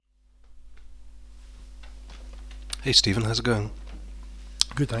Hey Stephen, how's it going?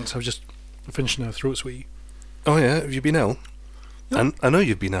 Good, thanks. I was just finishing a throat sweet. Oh yeah, have you been ill? No. I know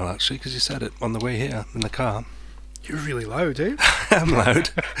you've been ill actually, because you said it on the way here in the car. You're really loud, eh? I'm loud.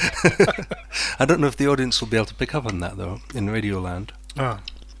 I don't know if the audience will be able to pick up on that though, in Radioland. Ah.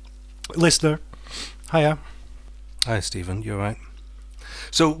 Listener, hiya. Hi Stephen, you alright?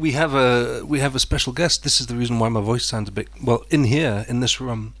 So we have a special guest. This is the reason why my voice sounds a bit, well, in here, in this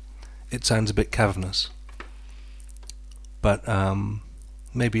room, it sounds a bit cavernous. But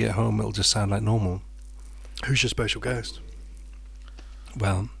maybe at home it'll just sound like normal. Who's your special guest?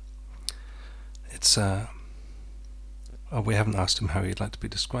 Well, it's we haven't asked him how he'd like to be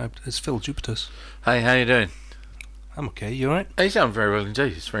described. It's Phil Jupitus. Hey, how you doing? I'm okay. You alright? I sound very well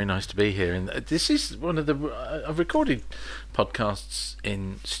indeed. It's very nice to be here. And this is one of the I've recorded podcasts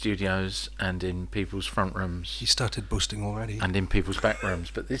in studios and in people's front rooms. He started boasting already. And in people's back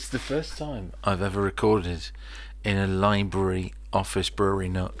rooms. But this is the first time I've ever recorded in a library, office, brewery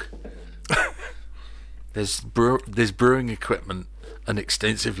nook. There's brewing equipment, an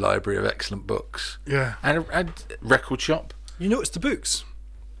extensive library of excellent books. Yeah. And a record shop. You noticed the books?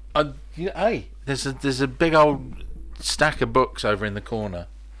 Hey, there's a big old stack of books over in the corner.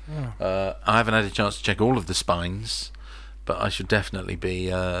 Oh. I haven't had a chance to check all of the spines, but I should definitely be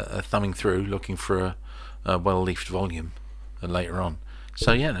thumbing through, looking for a well-leafed volume later on.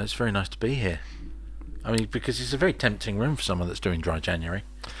 So yeah, no, it's very nice to be here. I mean, because it's a very tempting room for someone that's doing Dry January.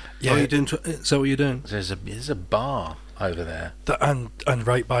 Yeah. Oh, you're doing is that what you're doing? There's a bar over there, And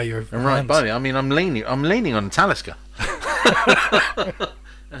right by your and right hands. by me. I mean, I'm leaning on a Talisker.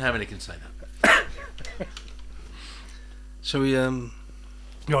 And how many can say that? Shall we You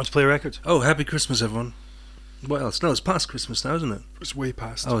want to play a record? Oh, happy Christmas everyone. What else? No, it's past Christmas now, isn't it? It's way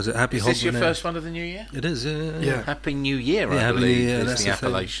past. Oh, is it Happy Is this your Hogmanay? first one of the new year? It is, yeah. Yeah. Happy New Year, Yeah, I Happy New believe, Year, is that's the the thing.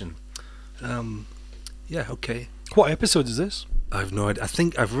 appellation. Yeah, okay. What episode is this? I have no idea. I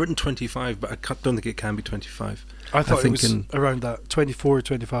think I've written 25, but don't think it can be 25. I thought it think was in- around that, 24,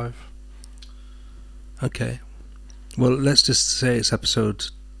 25. Okay. Well, let's just say it's episode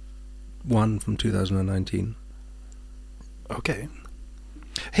 1 from 2019. Okay.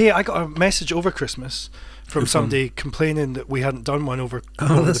 Hey, I got a message over Christmas from Who from? somebody complaining that we hadn't done one over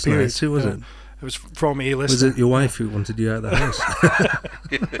Oh, the that's period. nice. Who was it? It was from a Was listener. it your wife who wanted you out of the house?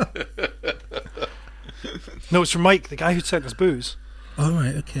 No, it's from Mike, the guy who sent us booze. All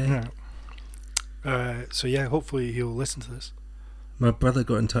right, okay. Yeah. So yeah, hopefully he'll listen to this. My brother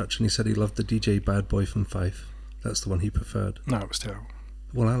got in touch and he said he loved the DJ Bad Boy from Fife. That's the one he preferred. No, it was terrible.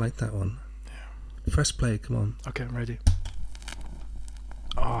 Well, I like that one. Yeah. Press play, come on. Okay, I'm ready.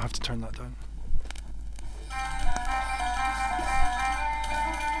 Oh, I have to turn that down.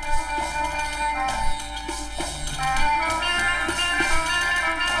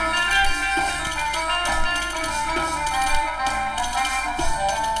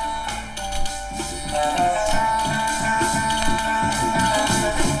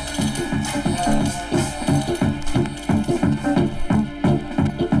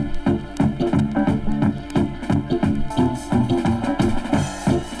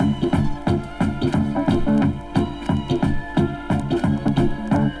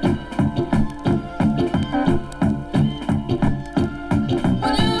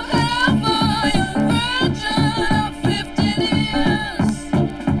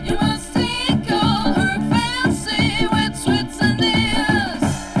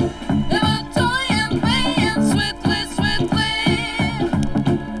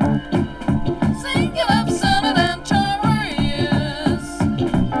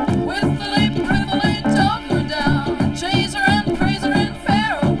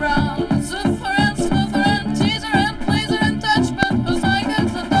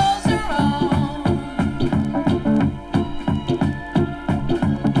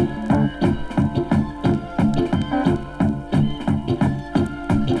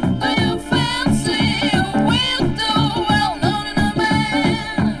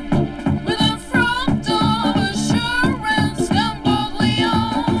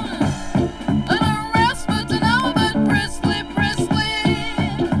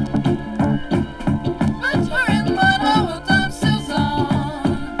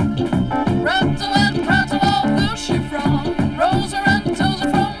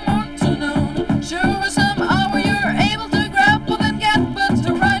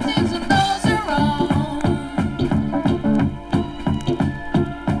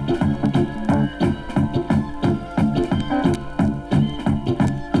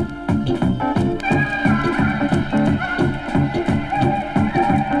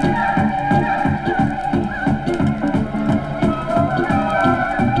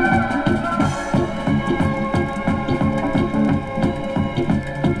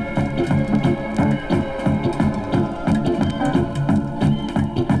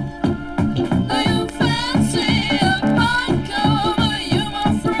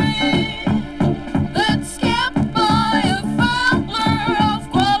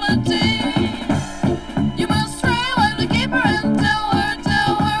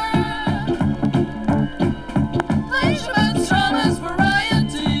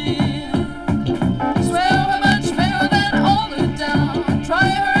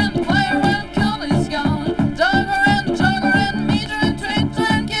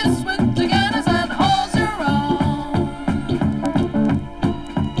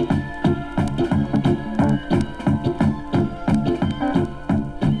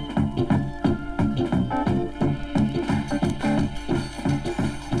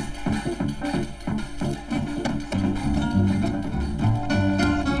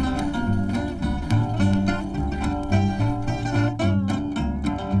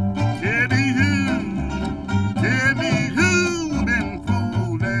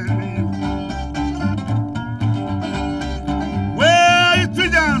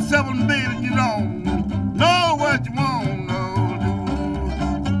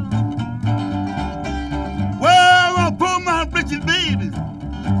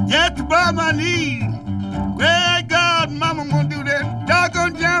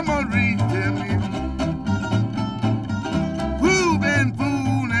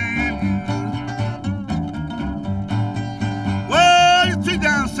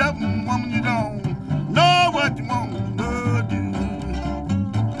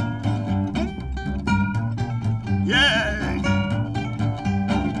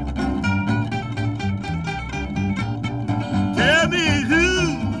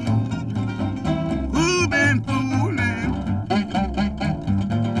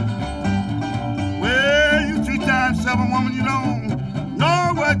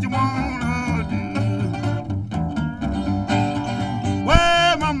 what you wanna do.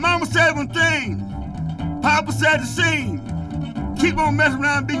 Well, my mama said one thing, Papa said the same. Keep on messing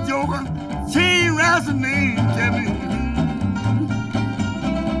around, big joker. Chain rounds the name. Tell me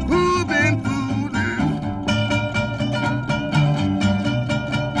who been fooling?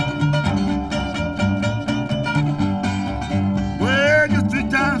 Well, you're 3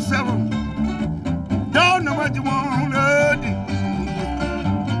 times 7. Don't know what you wanna do.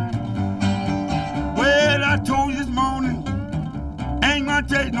 Well, I told you this morning, ain't gonna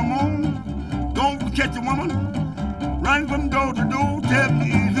tell you no more. Don't catch a woman, run from door to door. Tell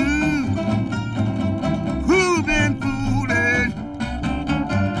me who been fooling?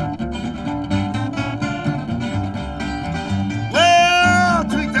 Well,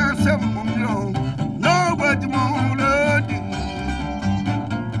 3 times 7, woman, you don't know what you wanna do.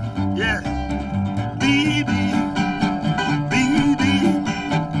 Yeah, baby, baby,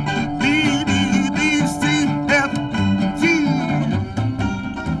 baby, B, C, F, G.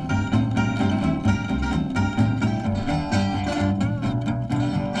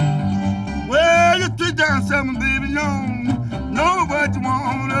 Well, you're 3 times 7, baby, you don't know what you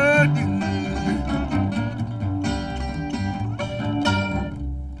wanna do.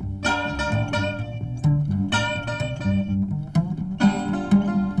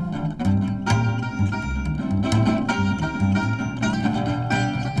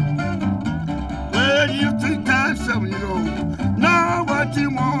 Well, you're 3 times 7, you don't know what you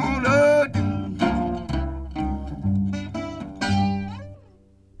wanna do.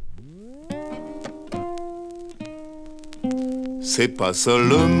 C'est pas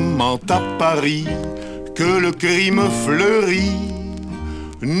seulement à Paris que le crime fleurit.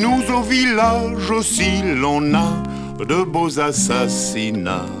 Nous au village aussi l'on a de beaux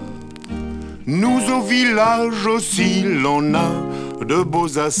assassinats. Nous au village aussi l'on a de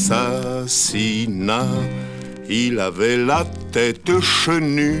beaux assassinats. Il avait la tête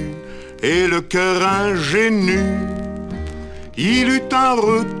chenue et le cœur ingénu. Il eut un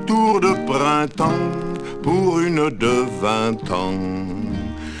retour de printemps pour une de 20 ans.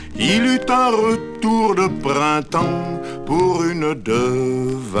 Il eut un retour de printemps pour une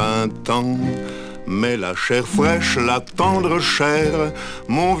de 20 ans. Mais la chair fraîche, la tendre chair,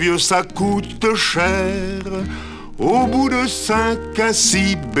 mon vieux, ça coûte cher. Au bout de 5 à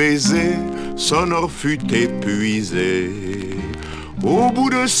 6 baisers, Sonore fut épuisé. Au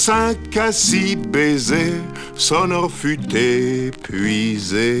bout de 5 à 6 baisers, Sonore fut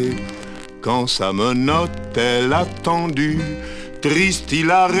épuisé. Quand sa menotte elle a tendu, triste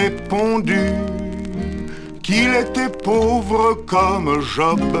il a répondu qu'il était pauvre comme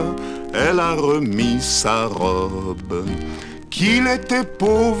Job, elle a remis sa robe. Qu'il était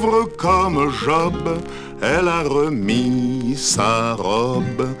pauvre comme Job, elle a remis sa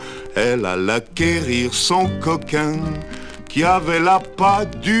robe. Elle alla quérir son coquin qui avait la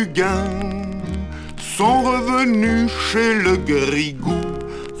patte du gain. Sont revenus chez le grigou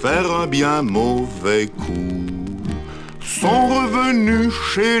faire un bien mauvais coup. Sont revenus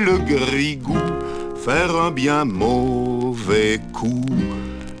chez le grigou faire un bien mauvais coup.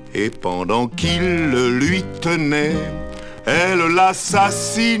 Et pendant qu'il le lui tenait, elle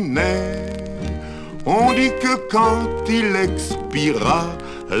l'assassinait. On dit que quand il expira,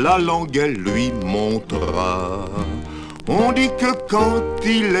 la langue elle lui montera. On dit que quand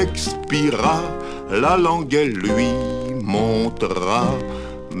il expira, la langue elle lui montera.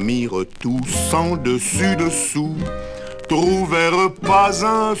 Mirent tous en dessus-dessous, trouvèrent pas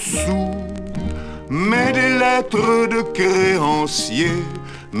un sou, mais des lettres de créanciers,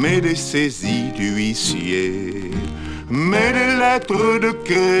 mais des saisies d'huissiers, mais des lettres de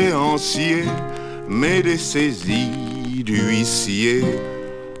créanciers, mais des saisies d'huissiers.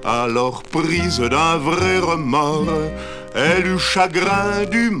 Alors prise d'un vrai remords, elle eut chagrin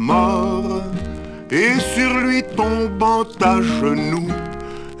du mort, et sur lui tombant à genoux,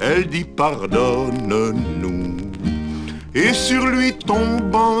 elle dit pardonne-nous. Et sur lui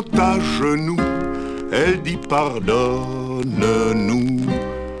tombant à genoux, elle dit pardonne-nous.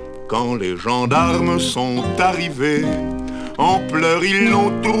 Quand les gendarmes sont arrivés, en pleurs ils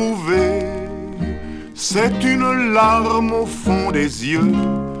l'ont trouvé. C'est une larme au fond des yeux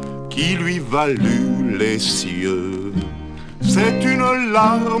qui lui valut les cieux. C'est une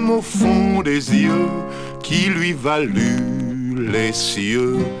larme au fond des yeux qui lui valut les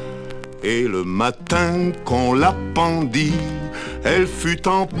cieux. Et le matin qu'on la pendit, elle fut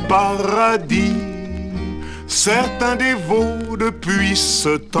en paradis. Certains dévots depuis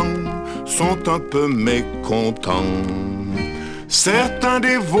ce temps sont un peu mécontents. Certains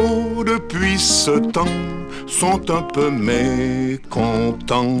dévots depuis ce temps sont un peu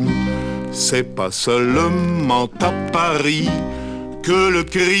mécontents. C'est pas seulement à Paris que le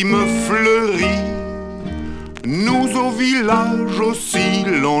crime fleurit. Nous au village aussi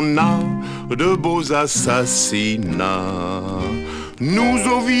l'on a de beaux assassinats. Nous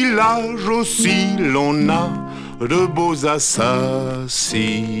au village aussi l'on a de beaux assassinats.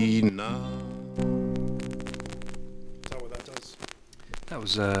 That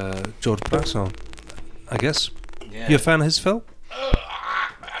was George Brassens, I guess. You a fan of his, Phil?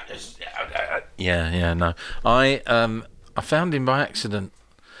 Yeah, no. I found him by accident.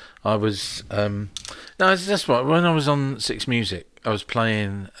 I was that's what, when I was on Six Music, I was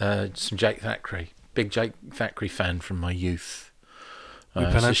playing some Jake Thackeray. Big Jake Thackeray fan from my youth. We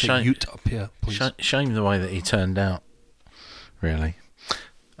pronounce it Ute up here, please. Shame the way that he turned out, really.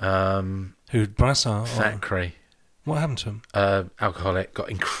 Who, Brassens? Thackeray. What happened to him? Alcoholic,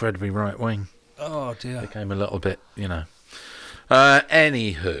 got incredibly right wing. Oh dear. Became a little bit,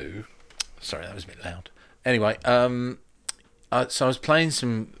 Anywho, sorry, that was a bit loud. Anyway, so I was playing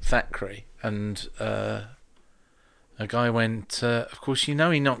some Thackeray, and a guy went, of course, he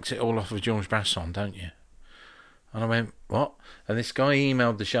knocked it all off of George Brassens, don't you? And I went, what? And this guy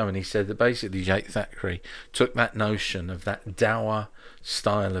emailed the show, and he said that basically Jake Thackeray took that notion of that dour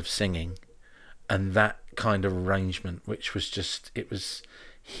style of singing and that kind of arrangement, which was it was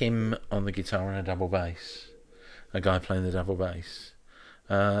him on the guitar and a double bass, a guy playing the double bass,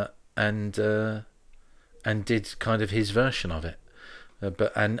 and did kind of his version of it,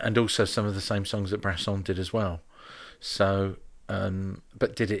 but also some of the same songs that Brassens did as well. So,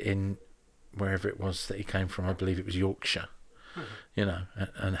 but did it in wherever it was that he came from. I believe it was Yorkshire,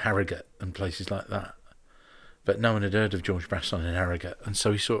 and Harrogate and places like that. But no one had heard of George Brassens in Harrogate, and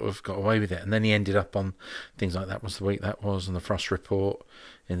so he sort of got away with it. And then he ended up on things like That Was the Week That Was, and The Frost Report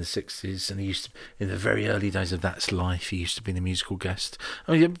in the 60s. And he used to, in the very early days of That's Life, he used to be the musical guest.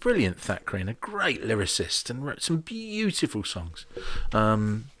 I mean, a brilliant Thackeray and a great lyricist, and wrote some beautiful songs.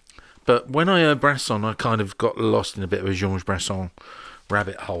 But when I heard Brassens, I kind of got lost in a bit of a Georges Brassens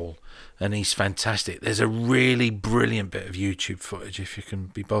rabbit hole. And he's fantastic. There's a really brilliant bit of YouTube footage, if you can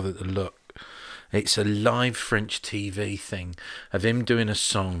be bothered to look. It's a live French TV thing of him doing a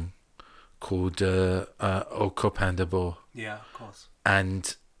song called Au Copain de Bois. Yeah, of course.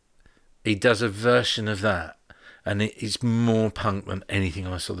 And he does a version of that, and it's more punk than anything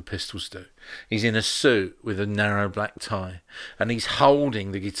I saw the Pistols do. He's in a suit with a narrow black tie, and he's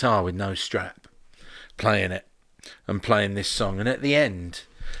holding the guitar with no strap, playing it, and playing this song. And at the end,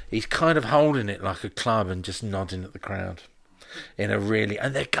 he's kind of holding it like a club and just nodding at the crowd. And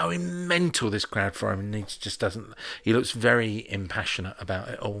they're going mental, this crowd, for him, and he looks very impassionate about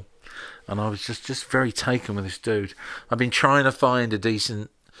it all. And I was just very taken with this dude. I've been trying to find a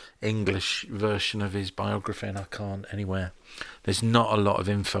decent English version of his biography, and I can't anywhere. There's not a lot of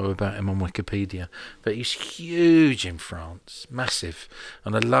info about him on Wikipedia, but he's huge in France, massive,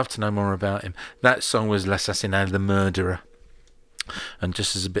 and I'd love to know more about him. That song was L'Assassinat, the Murderer. And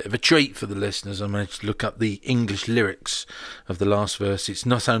just as a bit of a treat for the listeners, I managed to look up the English lyrics of the last verse. It's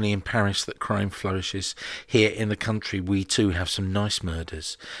not only in Paris that crime flourishes. Here in the country we too have some nice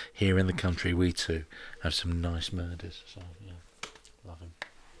murders. Here in the country we too have some nice murders. So, yeah, love him.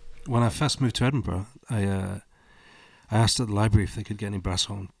 When I first moved to Edinburgh, I asked at the library if they could get any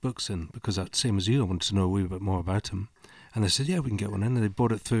Brassens books in, because same as you, I wanted to know a wee bit more about him. And they said, yeah, we can get one in. And they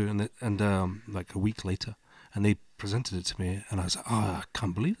bought it through, and like a week later, and they presented it to me, and I was like, oh, I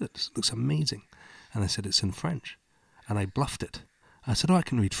can't believe it. This looks amazing. And they said, it's in French. And I bluffed it. I said, oh, I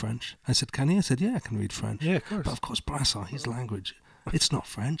can read French. I said, can you? I said, yeah, I can read French. Yeah, of course. But of course, Brassens, his language, it's not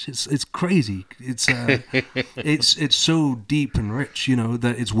French. It's crazy. It's so deep and rich,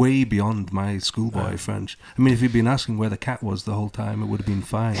 that it's way beyond my schoolboy French. I mean, if you'd been asking where the cat was the whole time, it would have been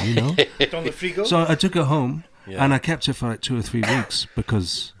fine, Dans le frigo? So I took it home, and I kept it for like 2 or 3 weeks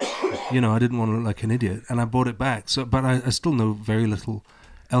because... I didn't want to look like an idiot, and I bought it back. So, but I still know very little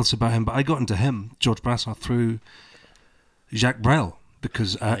else about him. But I got into him, George Brassens, through Jacques Brel,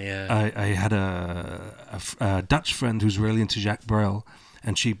 because I had a Dutch friend who's really into Jacques Brel,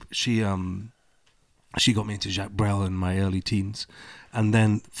 and she got me into Jacques Brel in my early teens, and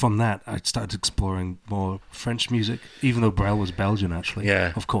then from that I started exploring more French music, even though Brel was Belgian, actually.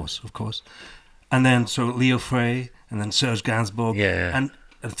 Yeah, of course. And then so Leo Frey, and then Serge Gainsbourg, and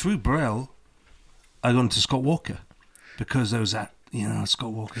through Brel, I got into Scott Walker, because there was that,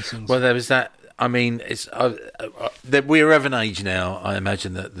 Scott Walker sings. Well, there was that I mean, it's that we're of an age now. I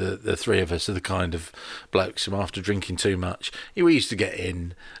imagine that the three of us are the kind of blokes who, after drinking too much, we used to get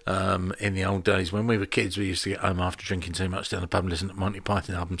in the old days when we were kids. We used to get home after drinking too much down the pub and listen to Monty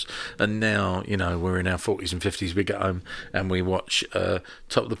Python albums. And now, we're in our 40s and 50s. We get home and we watch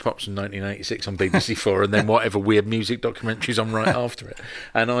Top of the Pops from 1986 on BBC Four, and then whatever weird music documentaries on right after it.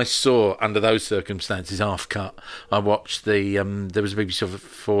 And I saw, under those circumstances, half cut. I watched there was a BBC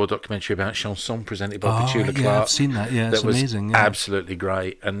Four documentary about chanson presented by Petula Clark. I've seen that. Yeah, it's was amazing. Yeah. Absolutely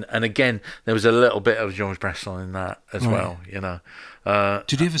great. And again, there was a little bit of Georges Brassens in that as well.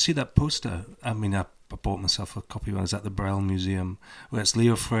 Did you ever see that poster? I mean, I bought myself a copy when I was at the Brel Museum, where it's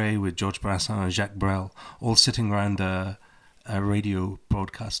Leo Frey with Georges Brassens and Jacques Brel all sitting around a radio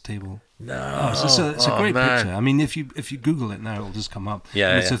broadcast table. No, it's a great picture. I mean, if you Google it now, it'll just come up. Yeah,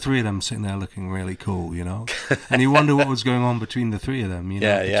 and it's the three of them sitting there looking really cool, and you wonder what was going on between the three of them,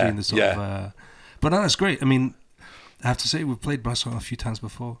 between the sort of. But no, that's great. I mean, I have to say we've played Brassens a few times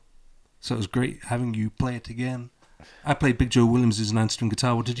before, so it was great having you play it again. I played Big Joe Williams' 9-string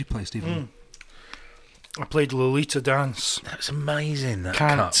guitar. What did you play, Stephen? I played Lolita Dance. That's amazing. That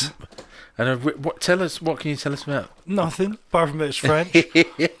Can't. cut. And what can you tell us about? Nothing, apart from it's French.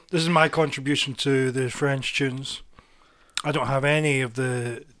 This is my contribution to the French tunes. I don't have any of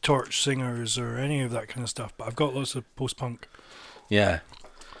the Torch singers or any of that kind of stuff, but I've got lots of post-punk. Yeah.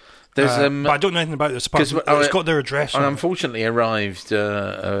 There's but I don't know anything about this. It's got their address. I unfortunately arrived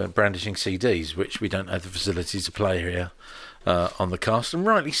brandishing CDs, which we don't have the facilities to play here on the cast, and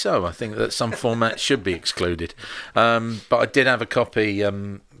rightly so. I think that some formats should be excluded. But I did have a copy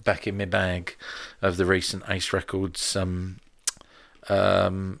back in my bag of the recent Ace Records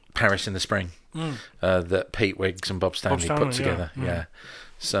Paris in the Spring that Pete Wiggs and Bob Stanley put together. Yeah.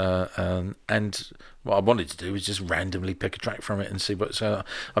 So and what I wanted to do was just randomly pick a track from it and see what. So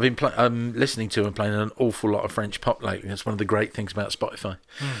I've been listening to and playing an awful lot of French pop lately. That's one of the great things about Spotify.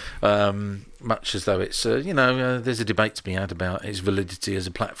 Much as though it's there's a debate to be had about its validity as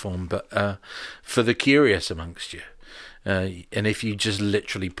a platform, but for the curious amongst you, and if you just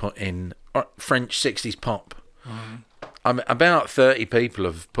literally put in French 60s pop, about 30 people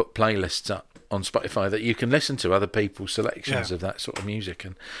have put playlists up on Spotify that you can listen to other people's selections of that sort of music,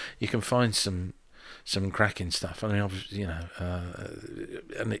 and you can find some cracking stuff. I mean, obviously,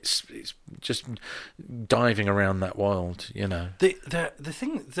 and it's just diving around that world, The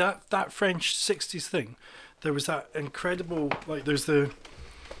thing that French 60s thing, there was that incredible there's a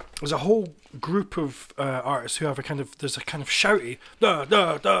whole group of artists who have there's a kind of shouty da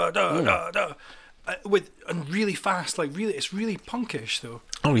da da da da da. And really fast, it's really punkish though.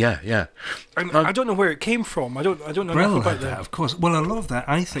 Oh yeah. And I don't know where it came from. I don't know enough about that. Of course. Well, a lot of that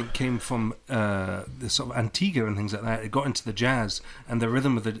I think came from the sort of Antigua and things like that. It got into the jazz and the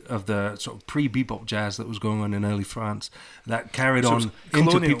rhythm of the sort of pre-bebop jazz that was going on in early France. That carried on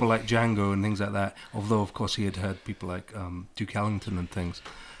into people like Django and things like that. Although, of course, he had heard people like Duke Ellington and things.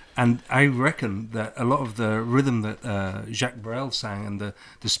 And I reckon that a lot of the rhythm that Jacques Brel sang and the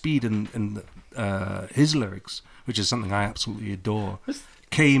speed in his lyrics, which is something I absolutely adore,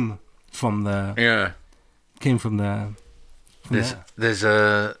 came from the There's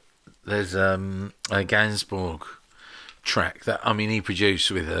a Gainsbourg track that he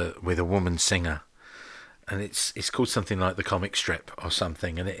produced with a woman singer, and it's called something like The Comic Strip or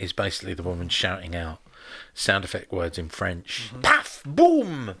something, and it is basically the woman shouting out sound effect words in French. Paf,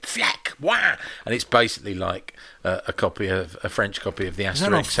 boom, flack, wah, and it's basically like a French copy of the Asterix. Is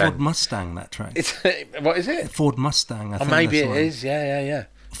that not Ford Mustang, that track? What is it? Ford Mustang. I think maybe it is. Yeah.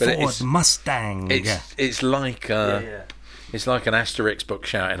 But Ford Mustang. It's like it's like an Asterix book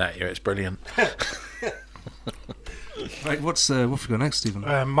shouting at you. It's brilliant. Right, what we got next, Stephen?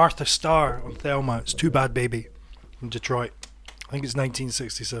 Martha Starr on Thelma. It's Too Bad Baby from Detroit. I think it's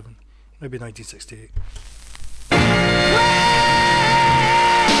 1967, maybe 1968.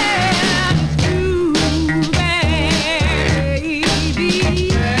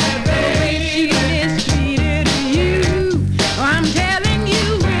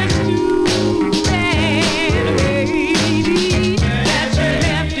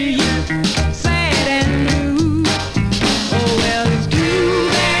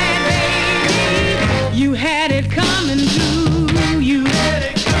 You had it coming to you. Now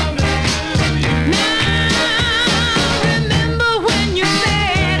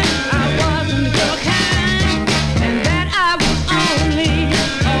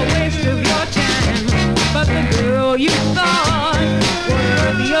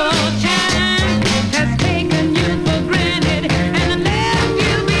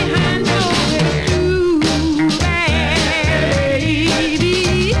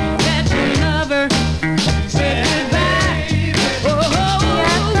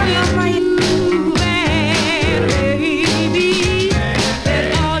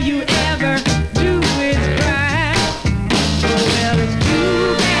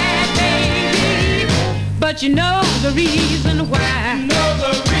but you know the reason why. You know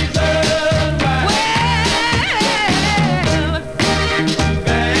the reason why. Well,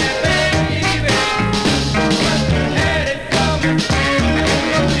 Bad baby, but you had it coming to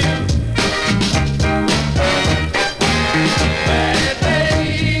you. Bad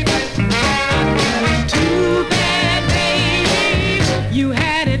baby, too bad, baby, you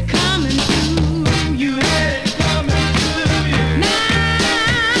had it coming to you. had it coming to you. Now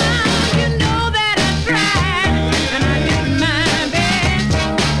you know that I tried and I did my best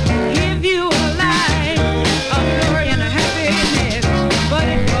to give you a life, a story and a happiness, but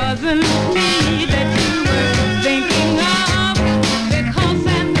it wasn't me that you were thinking of, because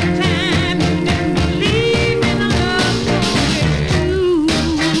at the time you didn't believe in love. So it's too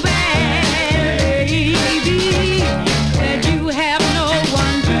bad, baby, that you have no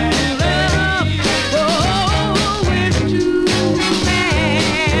one to love. Oh, it's too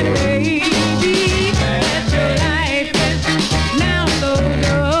bad, baby, that your life is now so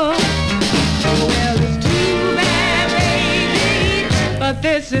dull. Well, it's too bad, baby, but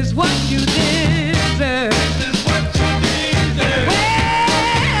this is what you deserve. This is what you deserve. Well,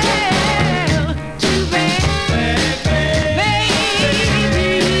 too bad, baby,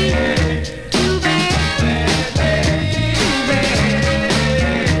 too bad, too bad.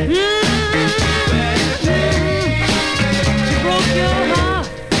 She broke your heart,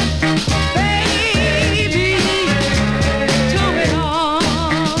 baby, tore it all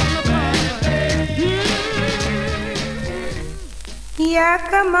apart.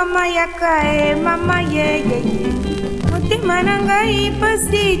 Yaka mama yaka mama ye ye ye Mutima nanga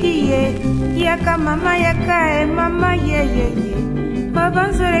ipasidi ye Yaka mama yaka mama ye ye ye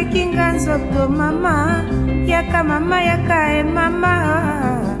Babanzore kinga nzokto mama Yaka mama yaka mama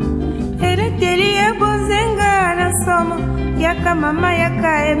Ereteli ya bozenga na somo Yaka mama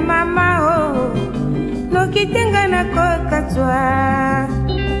yaka mama oh Nokitenga na kokatwa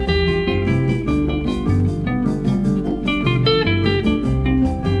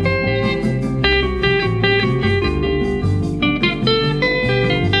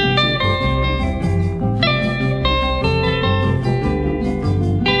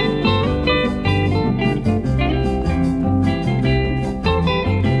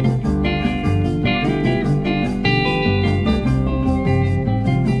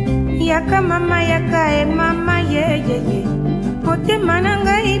Yaka mama yaka mama ye ye ye Motema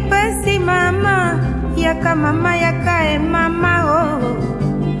nanga ipasi mama Yaka mama yaka mama oh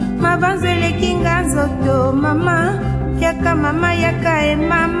Mabanzele kinga nzoto mama Yaka mama yaka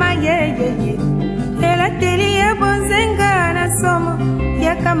mama ye ye ye Elateli ya bonzenga na somo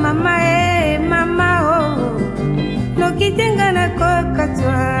Yaka mama mama oh Nokitenga na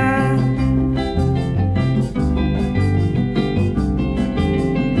kokatwa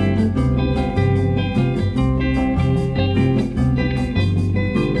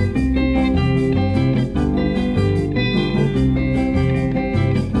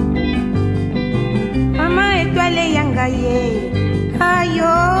Mama etwale yanga ye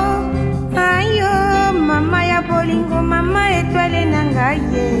Ayo, ayo Mama ya bolingo Mama etwale nanga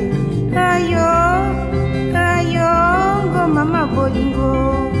ye Ayo, ayo Ngo mama bolingo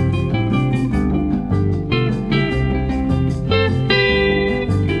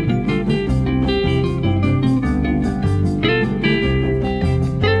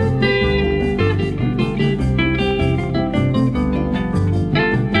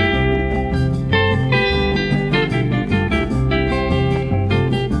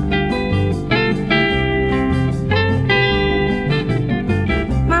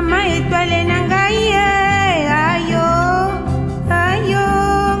Mama etwale nanga ye Ayo, ayo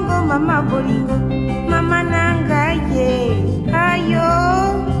Ngo mama bolingo Mama nanga ye Ayo,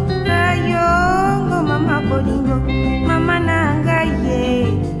 ayo Ngo mama bolingo Mama nanga ye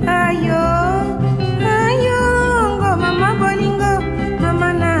Ayo, ayo Ngo mama bolingo Mama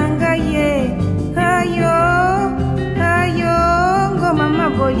nanga ye Ayo, ayo Ngo mama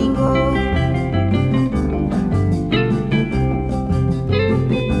bolingo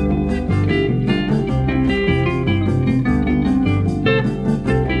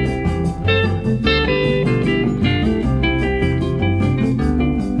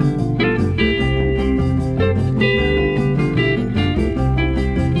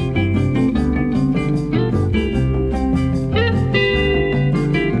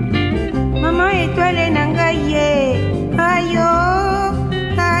Mama etwale nanga ye Ayo,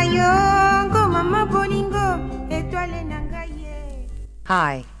 ayo Ngo mama bolingo Etwale nanga ye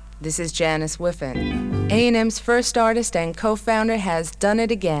Hi, this is Janice Whiffen. A&M's first artist and co-founder has done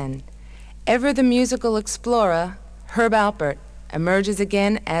it again. Ever the musical explorer, Herb Alpert emerges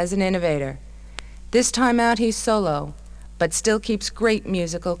again as an innovator. This time out he's solo, but still keeps great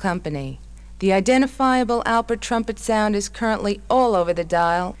musical company. The identifiable Alpert trumpet sound is currently all over the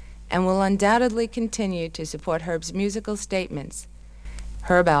dial and will undoubtedly continue to support Herb's musical statements.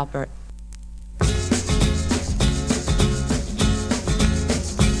 Herb Alpert.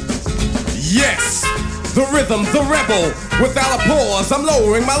 Yes, the rhythm, the rebel. Without a pause, I'm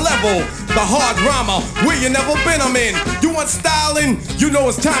lowering my level. The hard drama, where you never been, I'm in. You want styling? You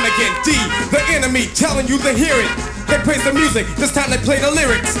know it's time again. D, the enemy, telling you to hear it. They praise the music, this time they play the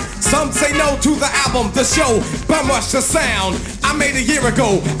lyrics. Some say no to the album, the show, but much the sound I made a year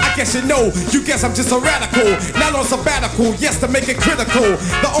ago. I guess you know, you guess I'm just a radical. Not on sabbatical, yes, to make it critical.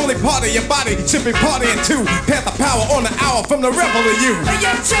 The only part of your body should be partying too. Pass the power on the hour from the rebel to you. Hey,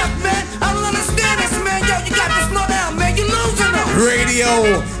 yo, Chuck, man, I don't understand this, man. Yo, you got to slow down, man. You losing them.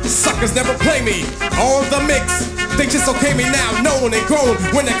 Radio, suckers never play me. On the mix, they just okay me now. Known and grown,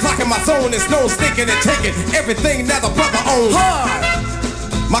 when they're clocking my zone, it's no sneaking and taking everything that the brother owns. Hard.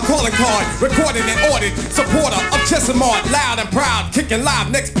 My calling card, recorded and ordered. Supporter of Chesimard, loud and proud. Kicking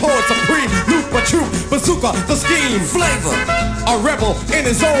live, next poet supreme. Lupa Troop, Bazooka, the scheme. Flavor. A rebel in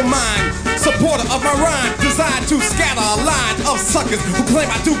his own mind. Supporter of my rhyme, designed to scatter a line of suckers who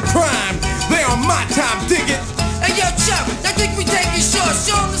claim I do crime. They on my time, dig it. Hey, yo, Chuck, I think we take it short.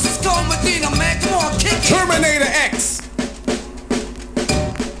 Show 'em this is Cole Medina, man. Come on, kick it. Terminator X.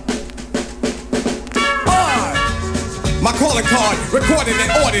 My calling card, recorded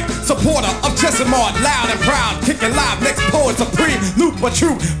and ordered. Supporter of Chesimard, loud and proud. Kicking live, next poet supreme. Lupa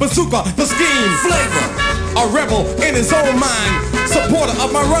Troop, Bazooka, the scheme. Flavor. A rebel in his own mind. Supporter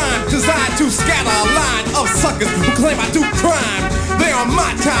of my rhyme, designed to scatter a line of suckers who claim I do crime. They on my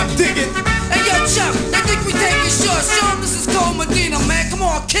time, dig it. Hey, yo, Chuck, I think we take it short. Show 'em this is Cole Medina, man. Come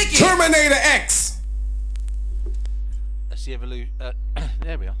on, kick it. Terminator X. That's the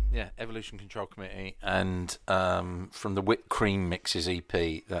there we are. Yeah, Evolution Control Committee, and from the Whipped Cream Mixes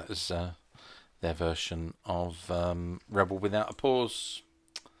EP, that was their version of Rebel Without a Pause.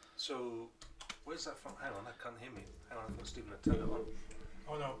 So, where's that from? Hang on, I can't hear me. Hang on, I've got Stephen to turn it on.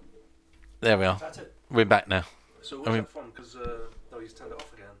 Oh no, There we are. that's it. We're back now. So, where's that from? Because, no, he's turned it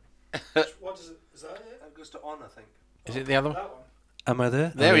off again. What is it? Is that it? It goes to on, I think. Is it the other one? That one. Am I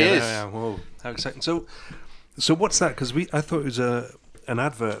there? There he is. Yeah, whoa, how exciting. So what's that? Because I thought it was an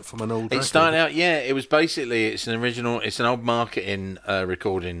advert from an old. It started out, yeah. It was basically it's an old marketing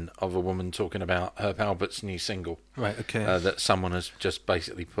recording of a woman talking about Herb Alpert's new single. Right. Okay. That someone has just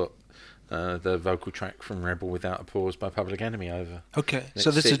basically put the vocal track from Rebel Without a Pause by Public Enemy over. Okay. It So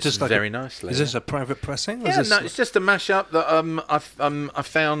this is sits just like very nicely. Is this a private pressing? Or Yeah, is this no, it's just a mashup that I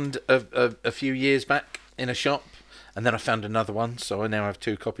found a few years back in a shop, and then I found another one, so I now have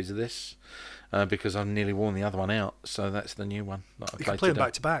 2 copies of this. Because I've nearly worn the other one out, so that's the new one that I You played can play them today.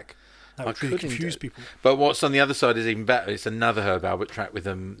 back to back. That would really confuse people. But what's on the other side is even better. It's another Herb Alpert track with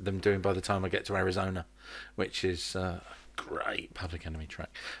them doing By the Time I Get to Arizona, which is a great Public Enemy track.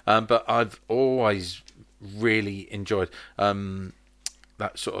 But I've always really enjoyed that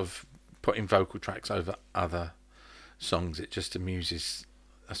sort of putting vocal tracks over other songs. It just amuses.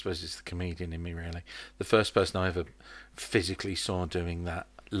 I suppose it's the comedian in me, really. The first person I ever physically saw doing that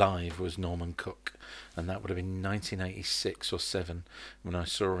live was Norman Cook, and that would have been 1986 or 7 when I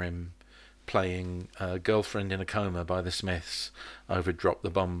saw him playing Girlfriend in a Coma by the Smiths over Drop the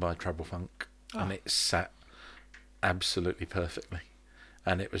Bomb by Treble Funk, and it sat absolutely perfectly.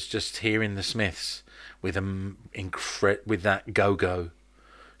 And it was just hearing the Smiths with with that go-go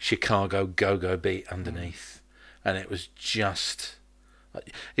Chicago go-go beat underneath, and it was just,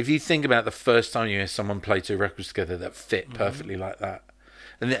 if you think about the first time you hear someone play 2 records together that fit perfectly like that.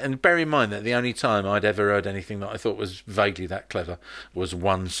 And bear in mind that the only time I'd ever heard anything that I thought was vaguely that clever was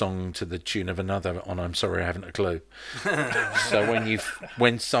one song to the tune of another on I'm Sorry I Haven't a Clue. So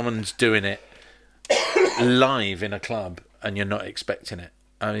when someone's doing it live in a club and you're not expecting it.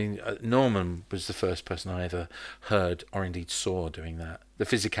 I mean, Norman was the first person I ever heard or indeed saw doing that. The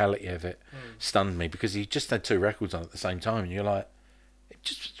physicality of it stunned me because he just had 2 records on at the same time and you're like,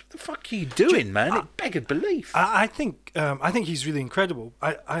 just what the fuck are you doing, man? It beggared belief. I think he's really incredible.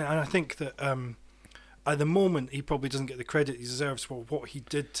 I think that at the moment he probably doesn't get the credit he deserves for what he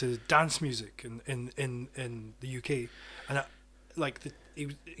did to dance music in the UK, and he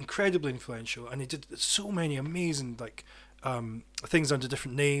was incredibly influential, and he did so many amazing things under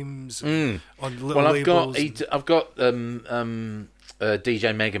different names on little labels. I've got DJ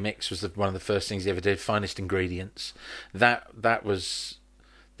Megamix was one of the first things he ever did. Finest Ingredients. That was.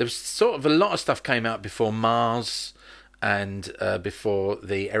 There was sort of a lot of stuff came out before Mars and before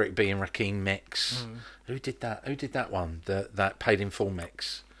the Eric B and Rakim mix. Who did that? Who did that one? That Paid in Full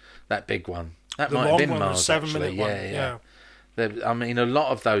mix, that big one. That The might long have been one was Mars. 7 minute actually. one. Yeah, Yeah. I mean, a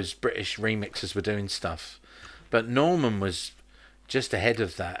lot of those British remixers were doing stuff, but Norman was just ahead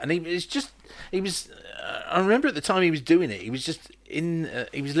of that, and he was. I remember at the time he was doing it. He was just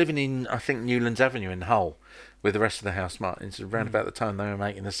he was living in, I think, Newlands Avenue in Hull, with the rest of the House Martins. Around about the time they were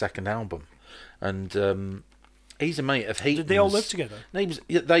making the second album, and he's a mate of Heaton's. Did they all live together?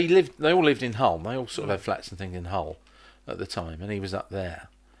 They all lived in Hull. They all sort of had flats and things in Hull at the time, and he was up there.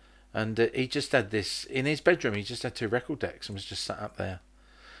 And he just had this in his bedroom. He just had 2 record decks and was just sat up there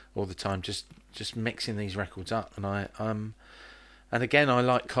all the time, just mixing these records up. And and again, I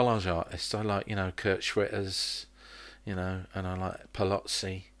like collage artists. I like, Kurt Schwitters, and I like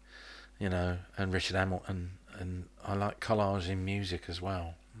Palozzi, and Richard Hamilton, and I like collage in music as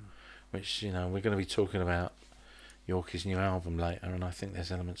well. Which we're going to be talking about Yorkie's new album later, and I think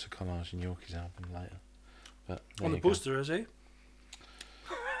there's elements of collage in Yorkie's album later. But there On the you go. poster, is he?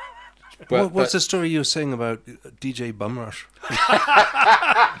 What's the story you were saying about DJ Bumrush?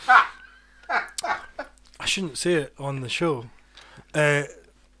 I shouldn't say it on the show.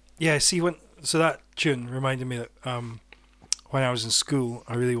 Yeah, see, so that tune reminded me that when I was in school,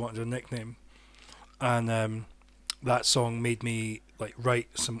 I really wanted a nickname, and that song made me write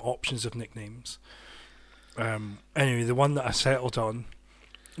some options of nicknames. Anyway, the one that I settled on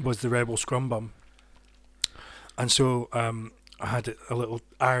was the Rebel Scrum Bum, and so I had a little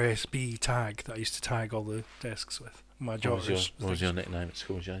RSB tag that I used to tag all the desks with. My What joggers. was your nickname at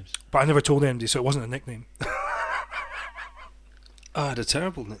school, James? But I never told anybody, so it wasn't a nickname. I had a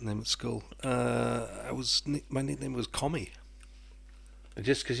terrible nickname at school. My nickname was Commie.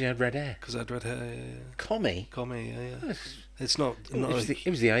 Just because you had red hair? Because I had red hair. Yeah. Commie? Commie, yeah. That's- It's not. It was the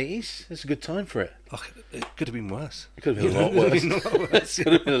 80s. It's a good time for it. It could have been worse. It could have been a lot worse. It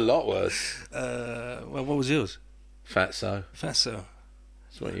could have been a lot worse. Well, what was yours? Fatso. Fatso.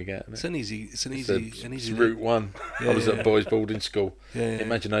 That's what you get. It's an easy. It's an It's easy. route one. Yeah, I was yeah. at a boys' boarding school. Yeah.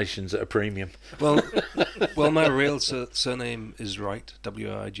 Imagination's at a premium. Well, my real surname is Wright,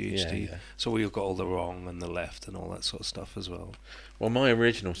 W-I-G-H-T. Yeah, yeah. So we've got all the wrong and the left and all that sort of stuff as well. Well, my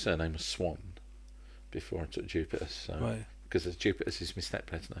original surname was Swan before I took Jupiter's. So, Right. Because Jupiter's is my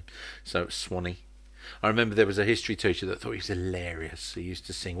stepdad's name. So it's Swanee. I remember there was a history teacher that thought he was hilarious. He used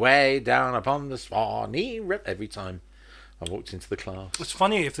to sing "Way Down Upon the Swanee" every time I walked into the class. It's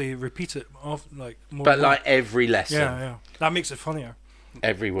funny if they repeat it more. But like every lesson, yeah, that makes it funnier.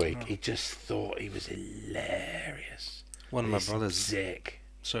 every week, he just thought he was hilarious. One of my He's brothers. sick.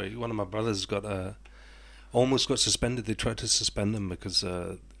 Sorry, one of my brothers almost got suspended. They tried to suspend him because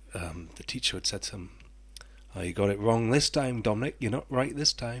the teacher had said to him, "Oh, you got it wrong this time, Dominic. You're not right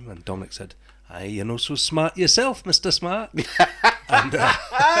this time." And Dominic said, "Aye, you're not so smart yourself, Mr. Smart." And,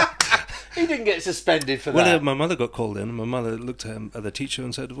 He didn't get suspended for well, that. my mother got called in, and my mother looked at the teacher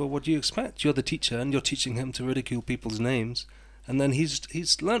and said, "Well, what do you expect? You're the teacher, and you're teaching him to ridicule people's names, and then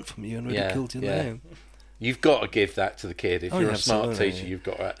he's learnt from you and ridiculed your name." You've got to give that to the kid. If Oh, you're yeah, a smart absolutely, teacher, yeah. you've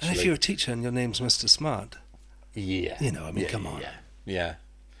got to And actually. if you're a teacher and your name's Mr. Smart, Yeah. come on. Yeah.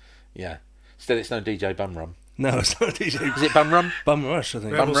 Instead, it's no DJ Bumrum. No, it's not DJ. Is it Bumrum? Bum Rush, I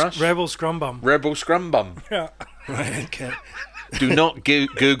think. Bum Rush? Rebel Scrum Bum. Rebel Scrum Bum. Yeah. Right, okay. Do not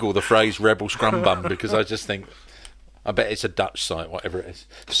Google the phrase Rebel Scrum Bum, because I just think, I bet it's a Dutch site, whatever it is.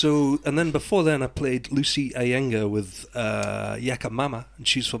 So, and then before then, I played Lucy Ayenga with Yaka Mama, and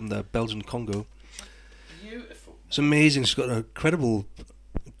she's from the Belgian Congo. Beautiful. It's amazing. She's got an incredible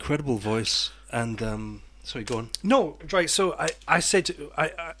voice. And sorry, go on. No, right. So I said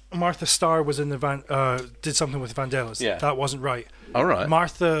Martha Starr was in the did something with Vandellas. Yeah. That wasn't right. All right.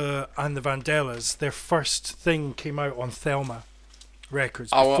 Martha and the Vandellas, their first thing came out on Thelma Records.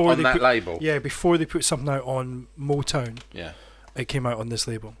 Oh, before on they that put, label? Yeah, before they put something out on Motown, Yeah. it came out on this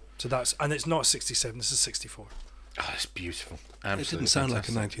label. So and it's not 67. This is 64. Oh, it's beautiful. It Absolutely didn't sound like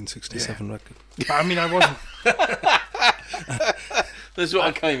a fantastic. 1967 record. But I mean, I wasn't. This is what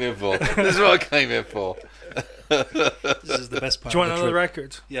I came here for. This is what I came here for. This is the best part. Do you want of the another trip.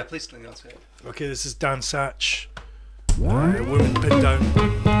 record? Yeah, please. Something else. Yeah. Okay, this is Dan Satch. Woman Pinned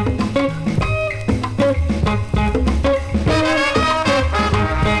Down.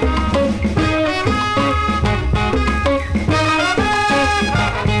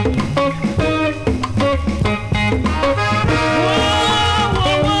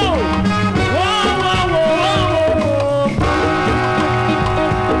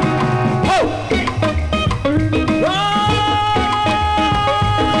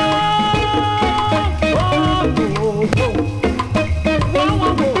 Whoa,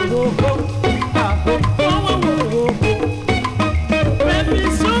 whoa, whoa.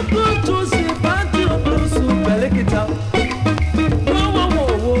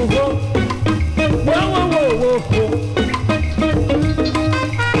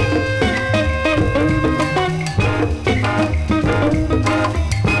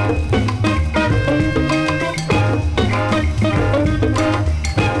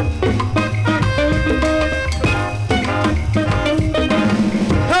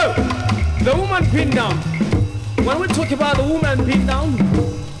 talk about the woman beat down,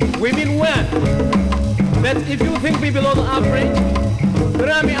 women win. That if you think we below the average,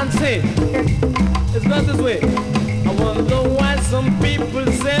 grab me and say, it's not this way. I wonder why some people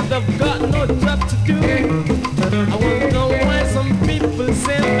say they've got no job to do. I wonder why some people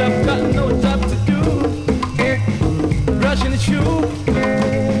say they've got no job to do. Brushing the shoe,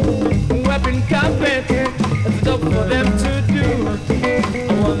 wiping carpet, it's a job for them to do.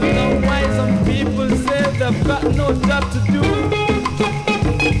 I wonder why some people say they've got no job to do.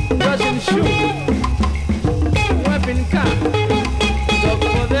 Brushing the shoe, wiping car, job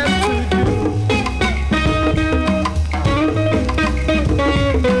for them to do.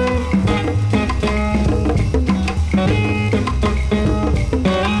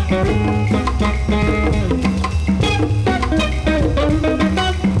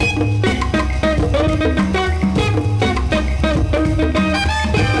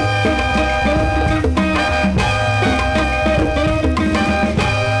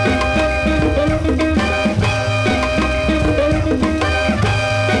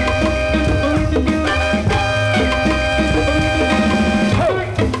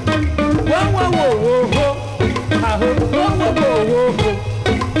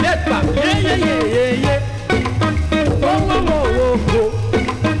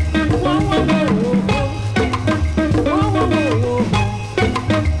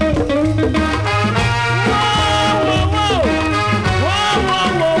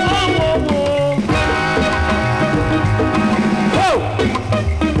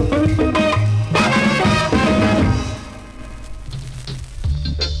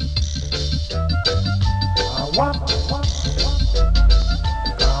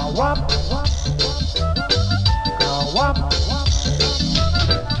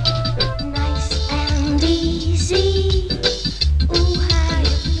 Nice and easy. Ooh, how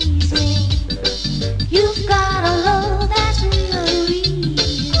you please me. You've got a love that's really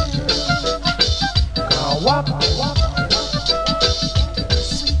real.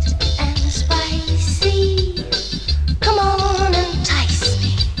 Sweet and spicy. Come on, entice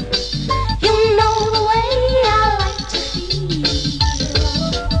me. You know the way I like to feel.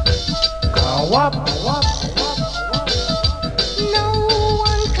 No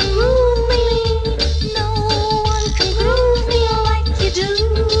one can move me. No one can groove me like you do.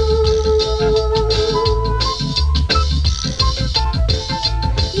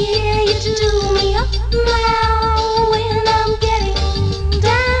 Yeah, you do me up now when I'm getting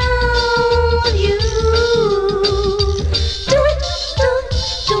down with you. Do it, do it,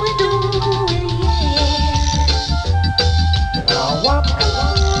 do it, do it, yeah. Come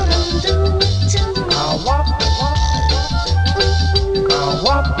on and do it to me.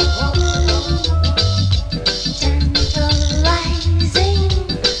 Tantalizing,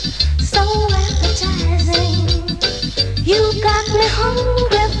 so appetizing. You got me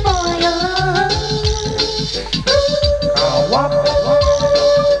hungry for your love.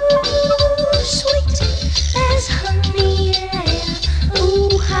 Sweet as honey, yeah.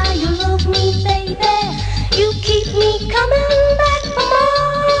 Ooh, how you love me, baby. You keep me coming back for more.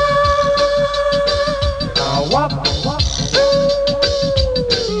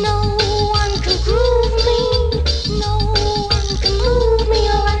 No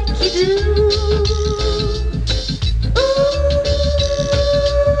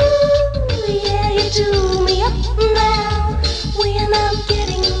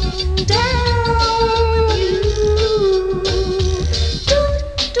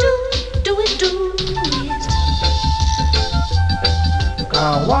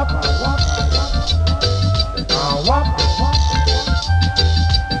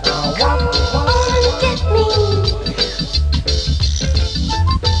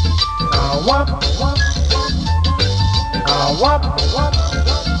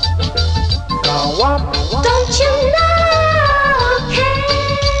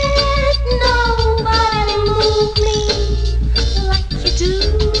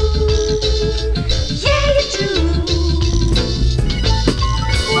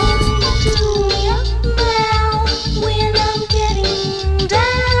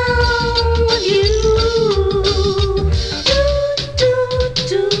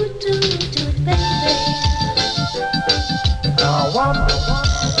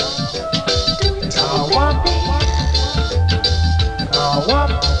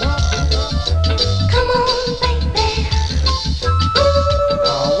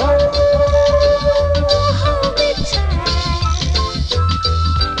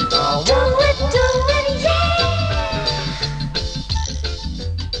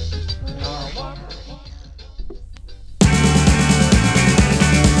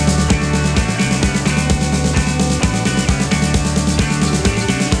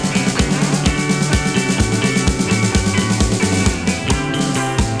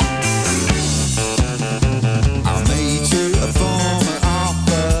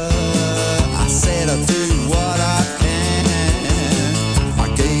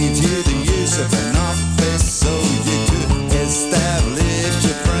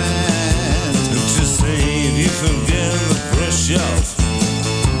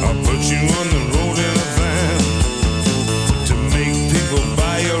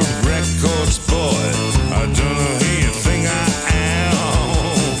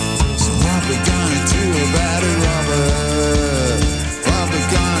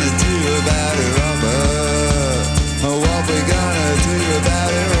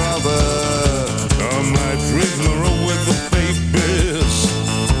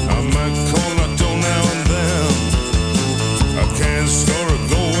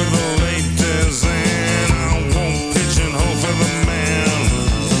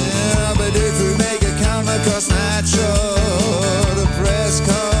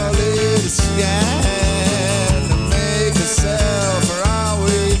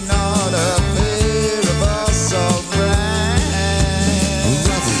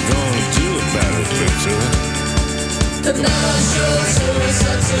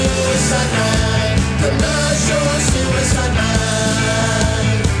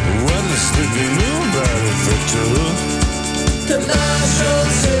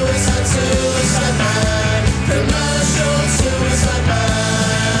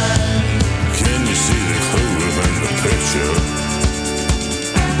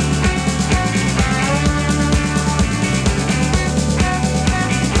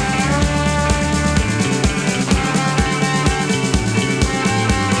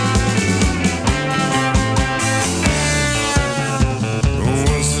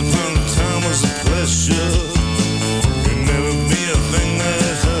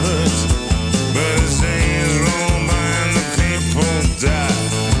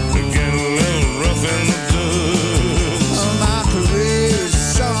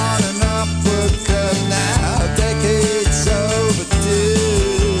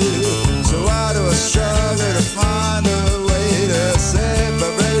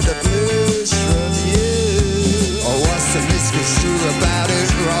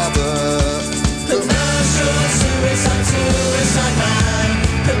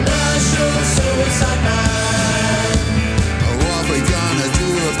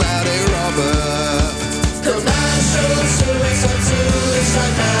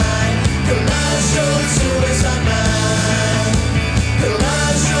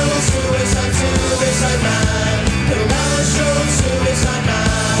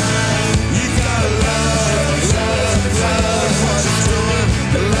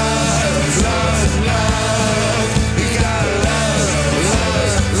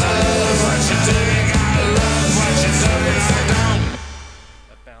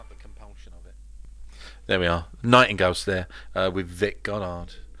There we are. Nightingales there with Vic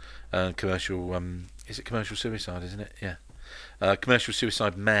Goddard. Commercial. Is it Commercial Suicide? Isn't it? Yeah. Commercial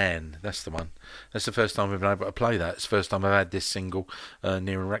Suicide Man. That's the one. That's the first time we've been able to play that. It's the first time I've had this single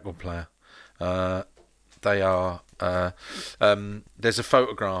near a record player. They are. There's a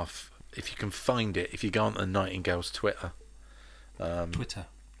photograph. If you can find it, if you go on the Nightingales Twitter. Twitter.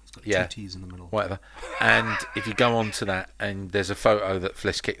 It's got Yeah. two T's in the middle. Whatever. And if you go on to that, and there's a photo that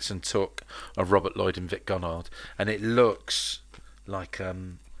Fliss Kickson took of Robert Lloyd and Vic Goddard, and it looks like a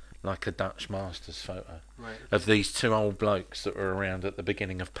Dutch Masters photo of these two old blokes that were around at the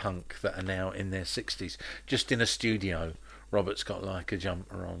beginning of punk that are now in their 60s, just in a studio. Robert's got like a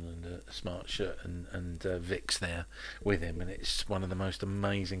jumper on and a smart shirt, and Vic's there with him, and it's one of the most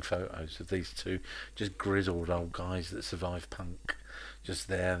amazing photos of these two just grizzled old guys that survived punk, just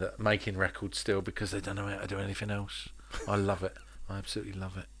there, that making records still because they don't know how to do anything else. I love it. I absolutely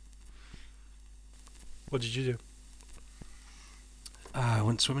love it. What did you do? I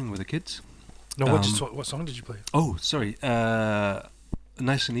went swimming with the kids. No, what song did you play? Oh, sorry.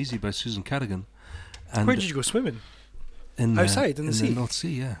 Nice and Easy by Susan Cadogan. And Where did you go swimming? Outside in the sea? North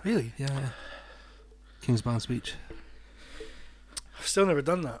Sea, yeah. Really? Yeah. Kingsbarns Beach. I've still never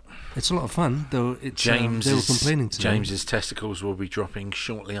done that. It's a lot of fun, though. It's they were James's complaining today. James's testicles will be dropping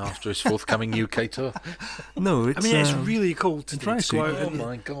shortly after his forthcoming UK tour. No, it's. I mean, it's really cold to dry go suit. out Oh and-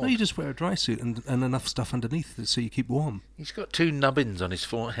 my god! No, you just wear a dry suit and enough stuff underneath so you keep warm. He's got two nubbins on his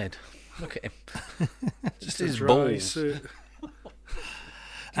forehead. Look at him. Just a his dry balls. suit.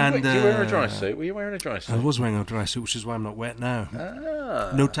 Did you wear a dry suit? Were you wearing a dry suit? I was wearing a dry suit, which is why I'm not wet now.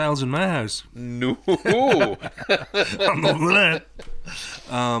 Ah. No towels in my house. No. I'm not wet.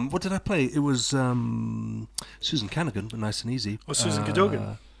 What did I play? It was Susan Cadogan, but Nice and Easy. Oh, Susan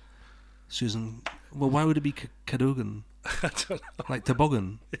Cadogan. Susan. Well, why would it be Cadogan? I don't know. Like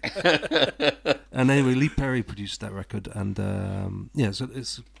Toboggan. And anyway, Lee Perry produced that record, and yeah, so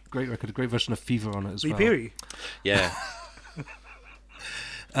it's a great record, a great version of Fever on it as Lee well. Perry. Yeah.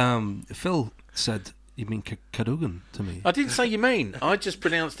 Phil said, "You mean Cadogan to me?" I didn't say you mean. I just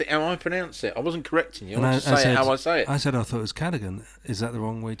pronounced it how I pronounce it. I wasn't correcting you. And I just say said, it how I say it. I said I thought it was Cadogan. Is that the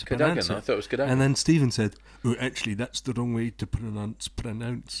wrong way to Cadogan, pronounce it? I thought it was Cadogan. And then Stephen said, "Oh, actually, that's the wrong way to pronounce."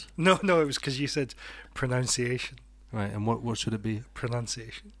 No, it was because you said pronunciation. Right, and what should it be?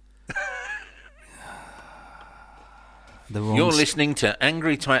 Pronunciation. The wrong You're listening to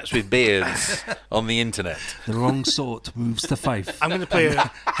Angry Twats with Beards on the internet. The wrong sort moves to Fife. I'm going to play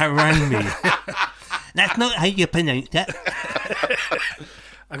a... Harangue me. That's not how you pronounce it.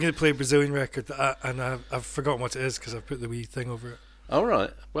 I'm going to play a Brazilian record, and I've forgotten what it is because I've put the wee thing over it. All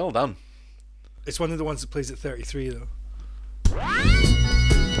right, well done. It's one of the ones that plays at 33, though.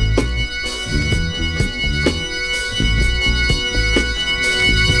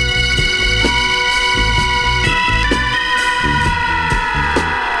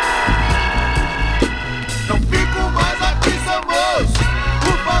 Não fico mais aqui, seu moço.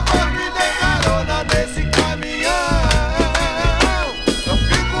 Por favor, me dê carona nesse caminhão. Não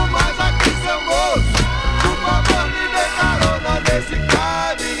fico mais aqui, seu moço. Por favor, me dê carona nesse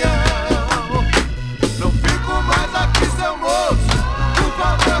caminhão. Não fico mais aqui, seu moço. Por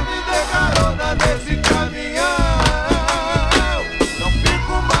favor, me dê carona nesse caminhão. Não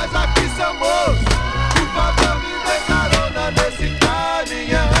fico mais aqui, seu moço. Por favor, me dê carona nesse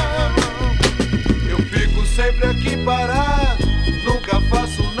caminhão. Sempre aqui parado, nunca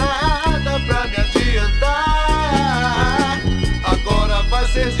faço nada pra me adiantar. Agora vai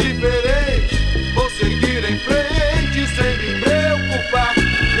ser diferente, vou seguir em frente sem me preocupar.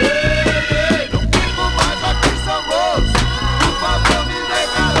 Não fico mais aqui, seu moço. Por favor, me dê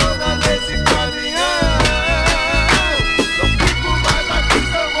carona nesse caminhão. Não fico mais aqui,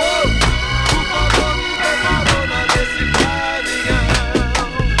 seu moço. Por favor, me dê carona nesse caminhão.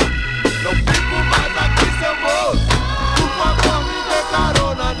 Não fico mais aqui, seu moço, por favor, me dê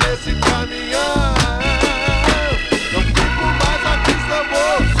carona nesse caminhão. Não fico mais aqui, seu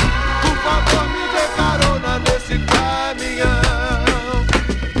moço, por favor, me dê carona nesse caminhão.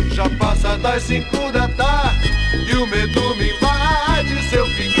 Já passa das 5 da tarde e o medo me invade se eu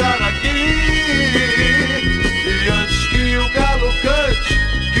ficar aqui. E antes que o galo cante,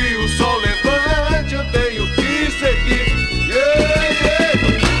 que o sol levante, eu tenho que seguir.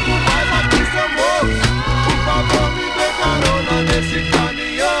 Não fico mais aqui, seu moço. Por favor, me dê carona nesse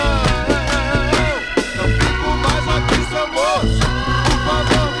caminhão. Não fico mais aqui, seu moço. Por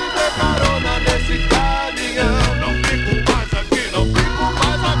favor, me dê carona nesse caminhão. Não fico mais aqui, não fico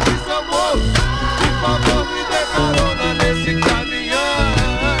mais aqui, seu moço. Por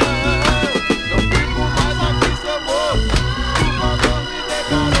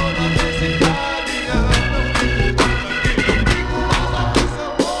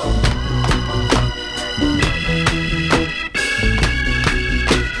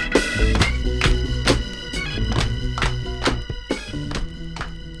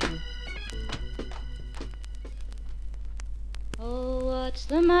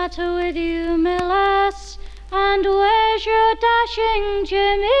the matter with you, my lass? And where's your dashing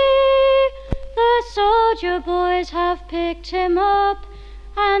Jimmy? The soldier boys have picked him up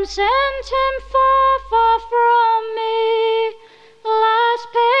and sent him far, far from me. Last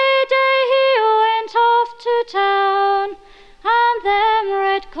payday he went off to town, and them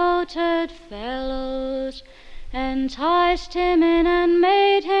red-coated fellows enticed him in and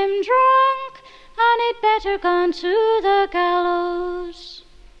made him drunk, and he'd better gone to the gallows.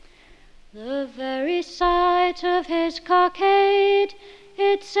 The very sight of his cockade,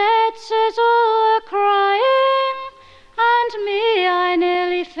 it sets us all a-crying, and me, I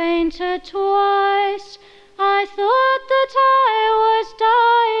nearly fainted twice. I thought that I was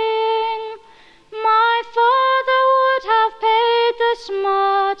dying. My father would have paid the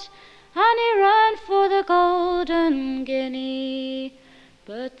smart, and he ran for the golden guinea.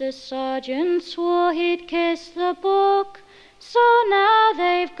 But the sergeant swore he'd kiss the book, so now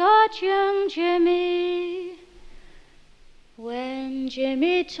they've got young Jimmy. When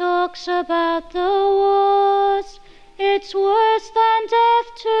Jimmy talks about the wars, it's worse than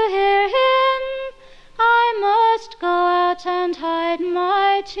death to hear him. I must go out and hide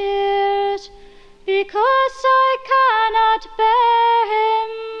my tears, because I cannot bear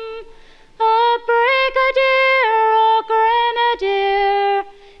him. A brigadier or grenadier,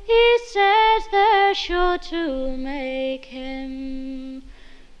 he says they're sure to make him.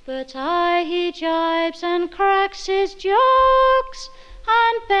 But he jibes and cracks his jokes,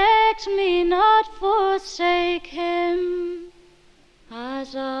 and begs me not forsake him.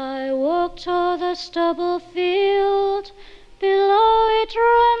 As I walked o'er the stubble field, below it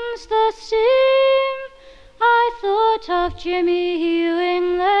runs the seam, I thought of Jimmy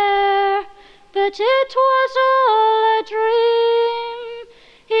hewing there, but it was all a dream.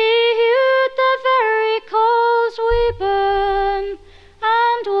 He hewed the very coals we burn,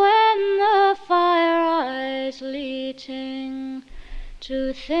 and when the fire eyes leating,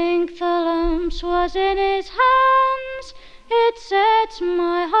 to think the lumps was in his hands, it sets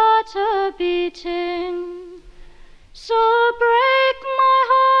my heart a-beating. So break my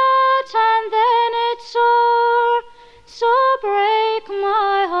heart and then it's sore, so break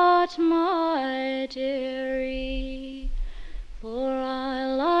my heart, my dearie. For I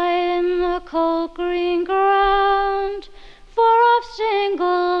lie in the cold green ground, for of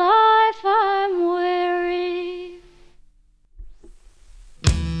single life I'm weary.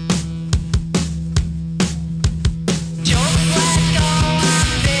 Just let go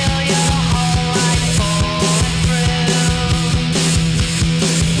and feel your whole life falling through.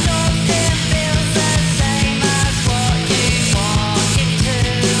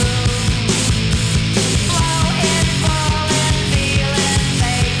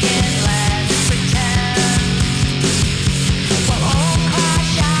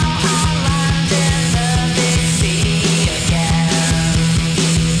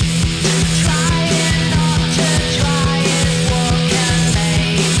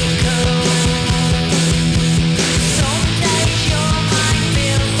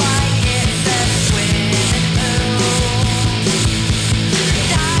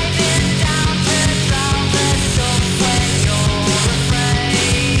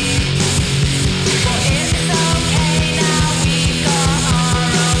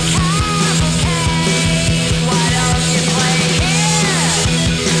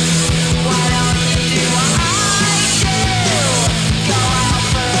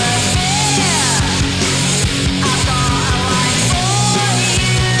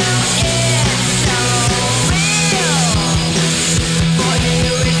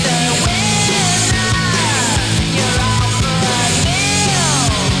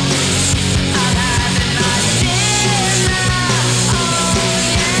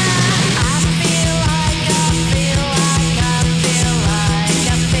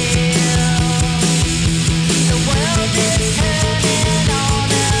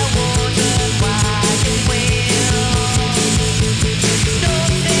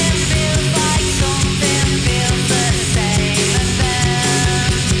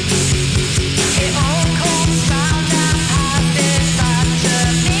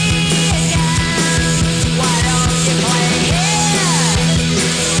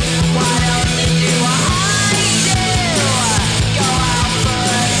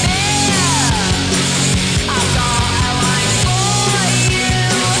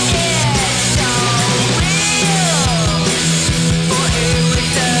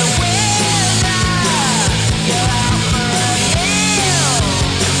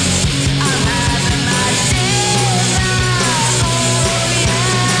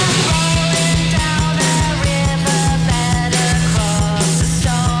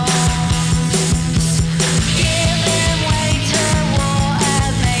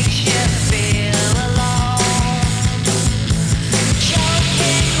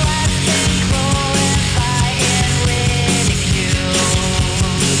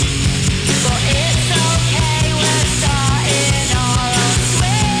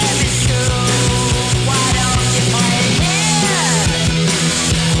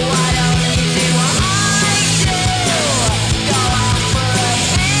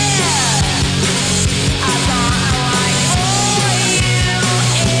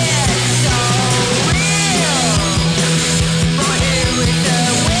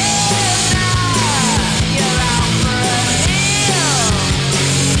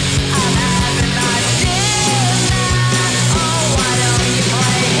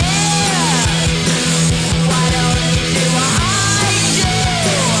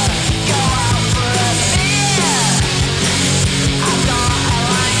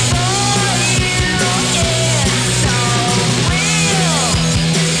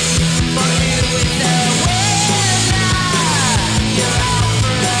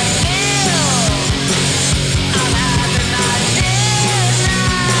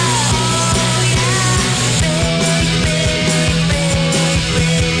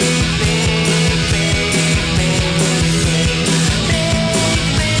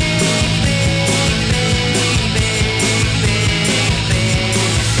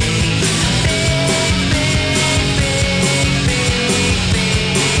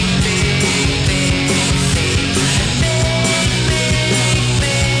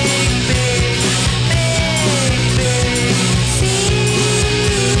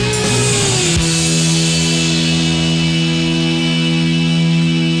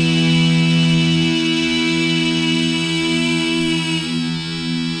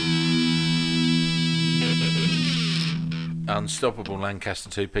 Unstoppable Lancaster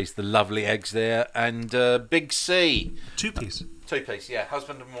two-piece, the Lovely Eggs there, and Big C. Two-piece? Two-piece, yeah.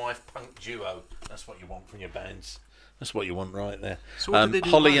 Husband and wife punk duo. That's what you want from your bands. That's what you want right there. So what did they do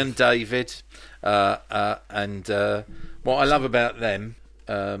Holly live? and David. And what I love about them,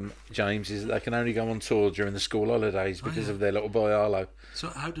 James, is that they can only go on tour during the school holidays because of their little boy Arlo. So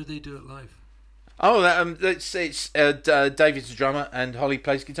how do they do it live? Oh, it's David's a drummer and Holly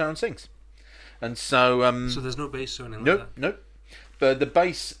plays guitar and sings. And so... so there's no bass or anything Nope, like that? nope. But the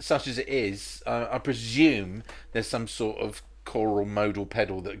bass, such as it is, I presume there's some sort of choral modal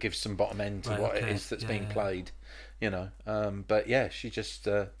pedal that gives some bottom end to Right, what it okay. is that's Yeah, being yeah. played, you know. But yeah, she just...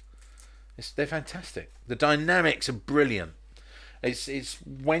 they're fantastic. The dynamics are brilliant. It's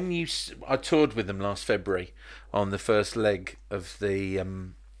when you... I toured with them last February on the first leg of the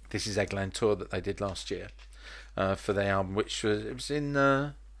This Is Eggland tour that they did last year for the album, which was in...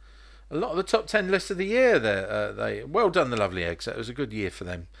 a lot of the top 10 lists of the year there. They well done, the Lovely Eggs. That was a good year for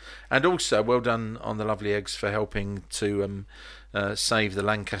them, and also well done on the Lovely Eggs for helping to save the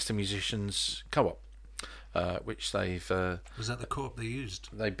Lancaster Musicians Co-op, which they've Was that the co-op they used?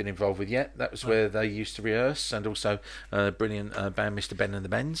 they've been involved with yet. That was where they used to rehearse, and also brilliant band Mr. Ben and the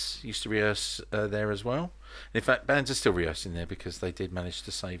Bends used to rehearse there as well. In fact, bands are still rehearsing there because they did manage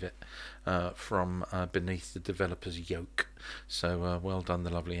to save it from beneath the developer's yoke. So well done, the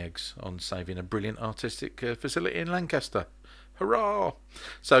Lovely Eggs, on saving a brilliant artistic facility in Lancaster. Hurrah!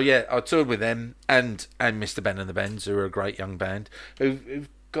 So yeah, I toured with them and Mr. Ben and the Bends, who are a great young band who've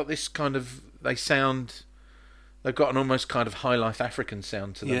got this kind of, they've got an almost kind of high life African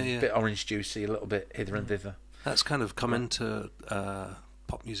sound to them, Yeah, yeah. a bit orange juicy, a little bit hither and thither. That's kind of come into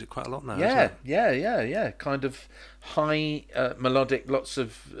pop music quite a lot now. Yeah, isn't it? yeah. Kind of high melodic, lots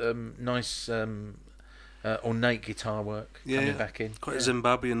of nice ornate guitar work coming back in. Quite Yeah. a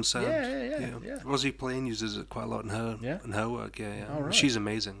Zimbabwean sound. Yeah. Rosie Plain uses it quite a lot in her work. Yeah. Oh, right. She's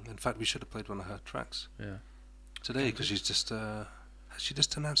amazing. In fact, we should have played one of her tracks. Yeah. Today, because she's just has she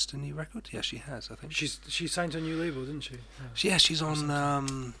just announced a new record? Yeah, she has. I think She signed a new label, didn't she? Yeah, she's on.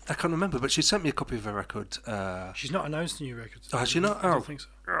 I can't remember, but she sent me a copy of her record. She's not announced a new record. Oh, has she not? I Oh. don't think so.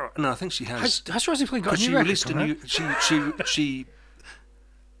 No, I think she has. Has Rosie Plain got a Because new she record? released a coming new. She.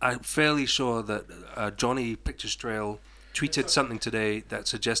 I'm fairly sure that Johnny Pictures Trail tweeted something today that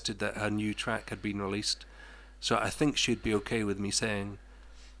suggested that her new track had been released. So I think she'd be okay with me saying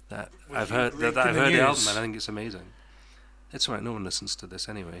that I've heard leaked I've in the heard the news. album and I think it's amazing. It's all right. No one listens to this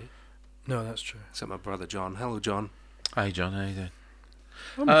anyway, No, that's true. except my brother John. Hello, John. Hey John, how you doing?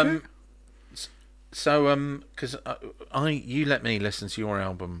 Okay. Because you let me listen to your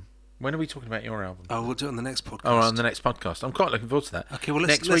album. When are we talking about your album? Oh, we'll do it on the next podcast. Oh, on the next podcast. I'm quite looking forward to that. Okay, well,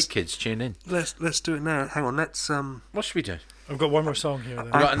 next week, kids, tune in. Let's do it now. Hang on, let's What should we do? I've got one more song here. Then.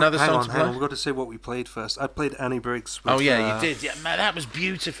 You got another hang song on, to hang on. play? We've got to say what we played first. I played Annie Briggs. With, Oh yeah, you did. Yeah, man, that was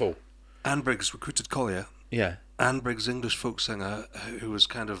beautiful. Anne Briggs recruited Collier. Yeah. Anne Briggs, English folk singer, who was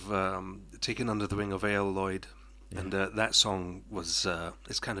kind of taken under the wing of A.L. Lloyd, and that song was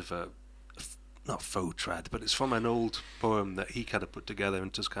it's kind of not faux trad, but it's from an old poem that he kind of put together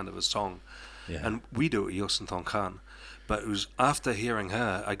into kind of a song. Yeah. And we do it, Yosin Thong Khan. But it was after hearing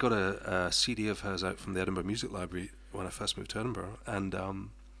her, I got a CD of hers out from the Edinburgh Music Library when I first moved to Edinburgh, and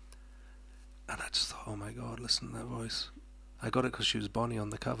I just thought, oh my God, listen to that voice. I got it because she was Bonnie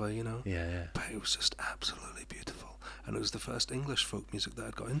on the cover, you know. Yeah. But it was just absolutely beautiful, and it was the first English folk music that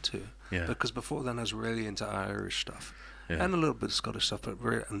I'd got into. Yeah. Because before then I was really into Irish stuff, Yeah. and a little bit of Scottish stuff. But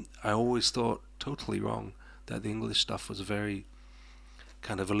and I always thought totally wrong that the English stuff was very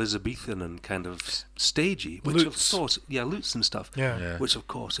kind of Elizabethan and kind of stagey, which Lutes. of course, lutes and stuff. Yeah. Which of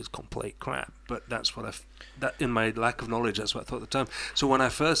course is complete crap. But that's what that in my lack of knowledge, that's what I thought at the time. So when I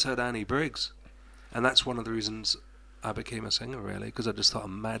first heard Annie Briggs, and that's one of the reasons I became a singer, really, because I just thought,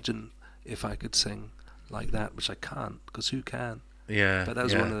 imagine if I could sing like that, which I can't, because who can? Yeah. But that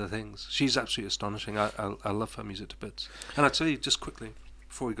was yeah. one of the things. She's absolutely astonishing. I love her music to bits. And I'll tell you just quickly,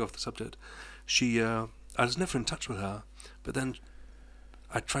 before we go off the subject, I was never in touch with her, but then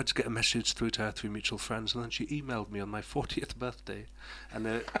I tried to get a message through to her through mutual friends, and then she emailed me on my 40th birthday,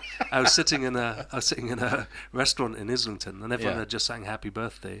 and I was sitting in a restaurant in Islington, and everyone had just sang Happy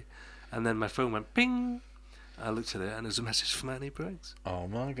Birthday, and then my phone went ping. I looked at it, and it was a message from Annie Briggs. Oh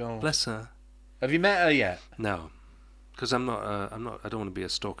my God. Bless her. Have you met her yet? No, because I'm not. I don't want to be a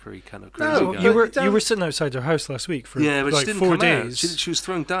stalkery kind of No, crazy but guy. You were sitting outside her house last week for but like she didn't 4 come out. days. She was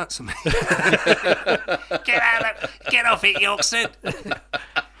throwing darts at me. Get off it, Yorkson.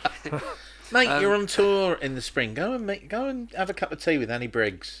 Mate, you're on tour in the spring. Go and have a cup of tea with Annie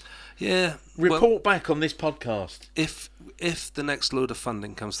Briggs. Yeah. Report back on this podcast. If the next load of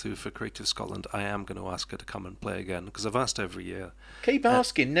funding comes through for Creative Scotland, I am going to ask her to come and play again, because I've asked every year. Keep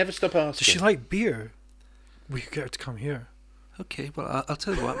asking, never stop asking. Does she like beer? We could get her to come here. Okay, well, I'll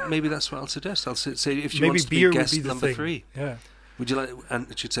tell you what. Maybe that's what I'll suggest. I'll say if she Maybe wants to beer be would guest be the number thing. 3. Yeah. Would you like?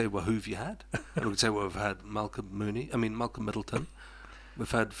 And she'd say, "Well, who have you had?" And we'd say, "Well, we've had Malcolm Middleton. We've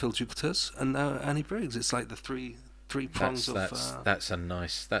had Phil Jupiters, and now Annie Briggs." It's like the three prongs that's a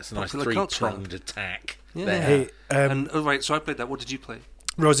nice popular culture. 3-pronged attack. Yeah. There. Hey, and right, so I played that. What did you play?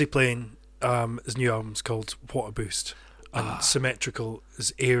 Rosie playing his new album's called What a Boost, and Symmetrical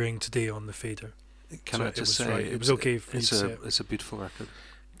is airing today on the Fader. Can So I it just was say right. It was okay for you to say it. It's a beautiful record.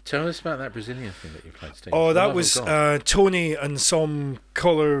 Tell us about that Brazilian thing that you played, Steve. Oh, For the that love of was God. Tony and Som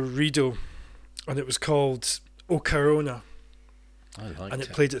Colorido, and it was called O Carona, I liked and it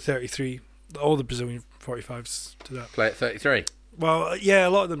it. played at 33. All the Brazilian 45s do that. Play at 33. Well, yeah, a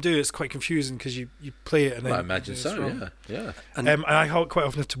lot of them do. It's quite confusing because you play it and then I imagine it's so. wrong. Yeah. And And I quite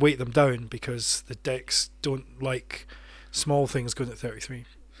often have to weight them down because the decks don't like small things going at 33,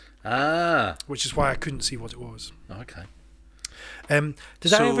 Ah. which is why I couldn't see what it was. Okay.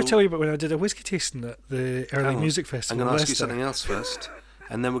 Did I ever So- tell you about when I did a whiskey tasting at the Early Hang on. Music I'm Festival? going to in ask you Leicester? something else first,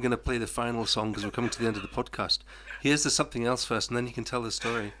 and then we're going to play the final song because we're coming to the end of the podcast. Here's the something else first, and then you can tell the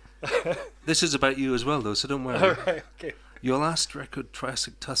story. This is about you as well, though, so don't worry. All right, okay. Your last record,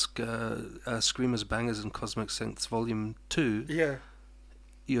 Triassic Tusk, Screamers, Bangers, and Cosmic Synths, Volume 2, Yeah.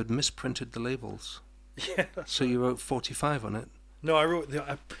 you had misprinted the labels. Yeah. So you wrote 45 on it. No,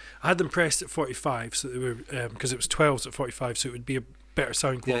 I had them pressed at 45, so they were because it was 12s at 45, so it would be a better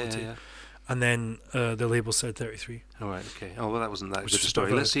sound quality. Yeah. And then the label said 33. All right, okay. Oh, well, that wasn't that Which good a is story.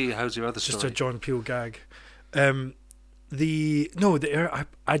 about- Let's see, how's your other Just story? a John Peel gag. I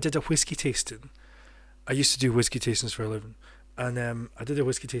did a whiskey tasting. I used to do whiskey tastings for a living, and I did a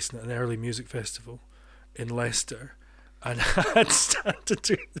whiskey tasting at an early music festival in Leicester, and I had started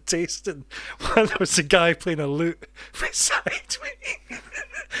doing the tasting when there was a guy playing a lute beside me.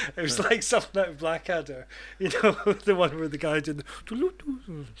 It was like something out of Blackadder, you know, the one where the guy did the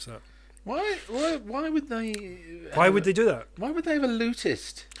so. Why would they... Why would they do that? Why would they have a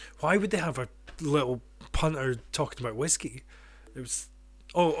lutist? Why would they have a little punter talking about whiskey? It was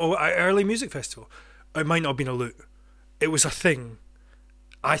early music festival. It might not have been a lute. It was a thing.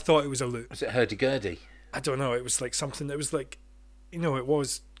 I thought it was a lute. Was it hurdy-gurdy? I don't know. It was like something that was like, you know, it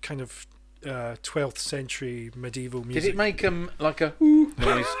was kind of 12th century medieval music. Did it make like a ooh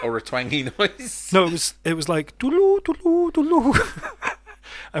noise or a twangy noise? No, it was like doodle doodle doodle.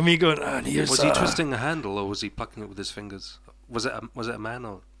 And me going, and here's Was he twisting a handle, or was he plucking it with his fingers? Was it a man,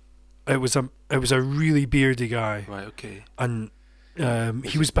 or...? It was a really beardy guy. Right, okay. And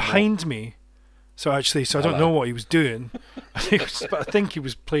he was behind me. So I don't know what he was doing. But I think he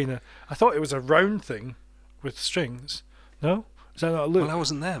was playing I thought it was a round thing with strings. No? Is that not a lute? Well, I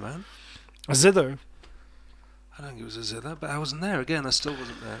wasn't there, man. A zither. I don't think it was a zither, but I wasn't there. Again, I still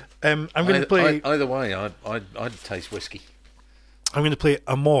wasn't there. I'm going to play... Either way, I'd taste whiskey. I'm going to play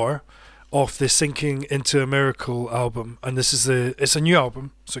Amor off the Sinking into a Miracle album. And it's a new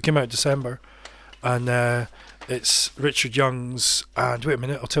album. So it came out in December. And it's Richard Young's... And wait a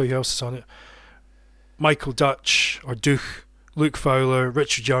minute, I'll tell you who else is on it. Michael Dutch, or Duch, Luke Fowler,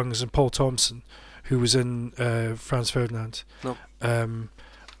 Richard Youngs, and Paul Thompson, who was in Franz Ferdinand. No.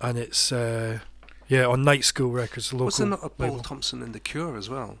 And it's on Night School Records, the local. Was there not a Paul label. Thompson in The Cure as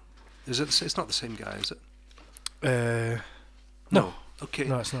well? Is it? It's not the same guy, is it? No. Okay.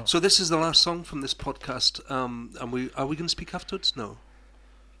 No, it's not. So this is the last song from this podcast. And are we going to speak afterwards? No.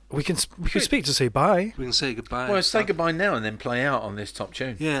 We can speak to say bye. We can say goodbye. Well, say goodbye now and then play out on this top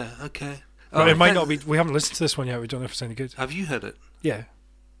tune. Yeah. Okay. But it might not be. We haven't listened to this one yet. We don't know if it's any good. Have you heard it? Yeah,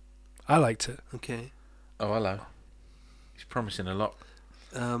 I liked it. Okay. Oh, hello. He's promising a lot.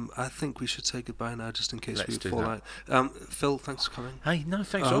 I think we should say goodbye now, just in case Let's we do fall that. out. Phil, thanks for coming. Hey, no,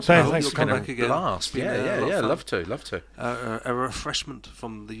 thanks. I Also, hope thanks you'll for come coming. back again. Blast. It's been, Yeah, a lot of fun. love to. A refreshment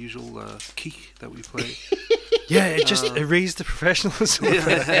from the usual key that we play. Yeah, it raised the professionalism.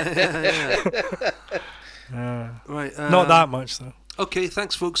 Right. Not that much though. Okay,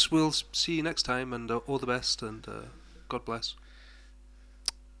 thanks, folks. We'll see you next time, and all the best, and God bless.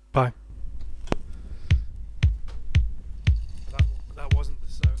 Bye.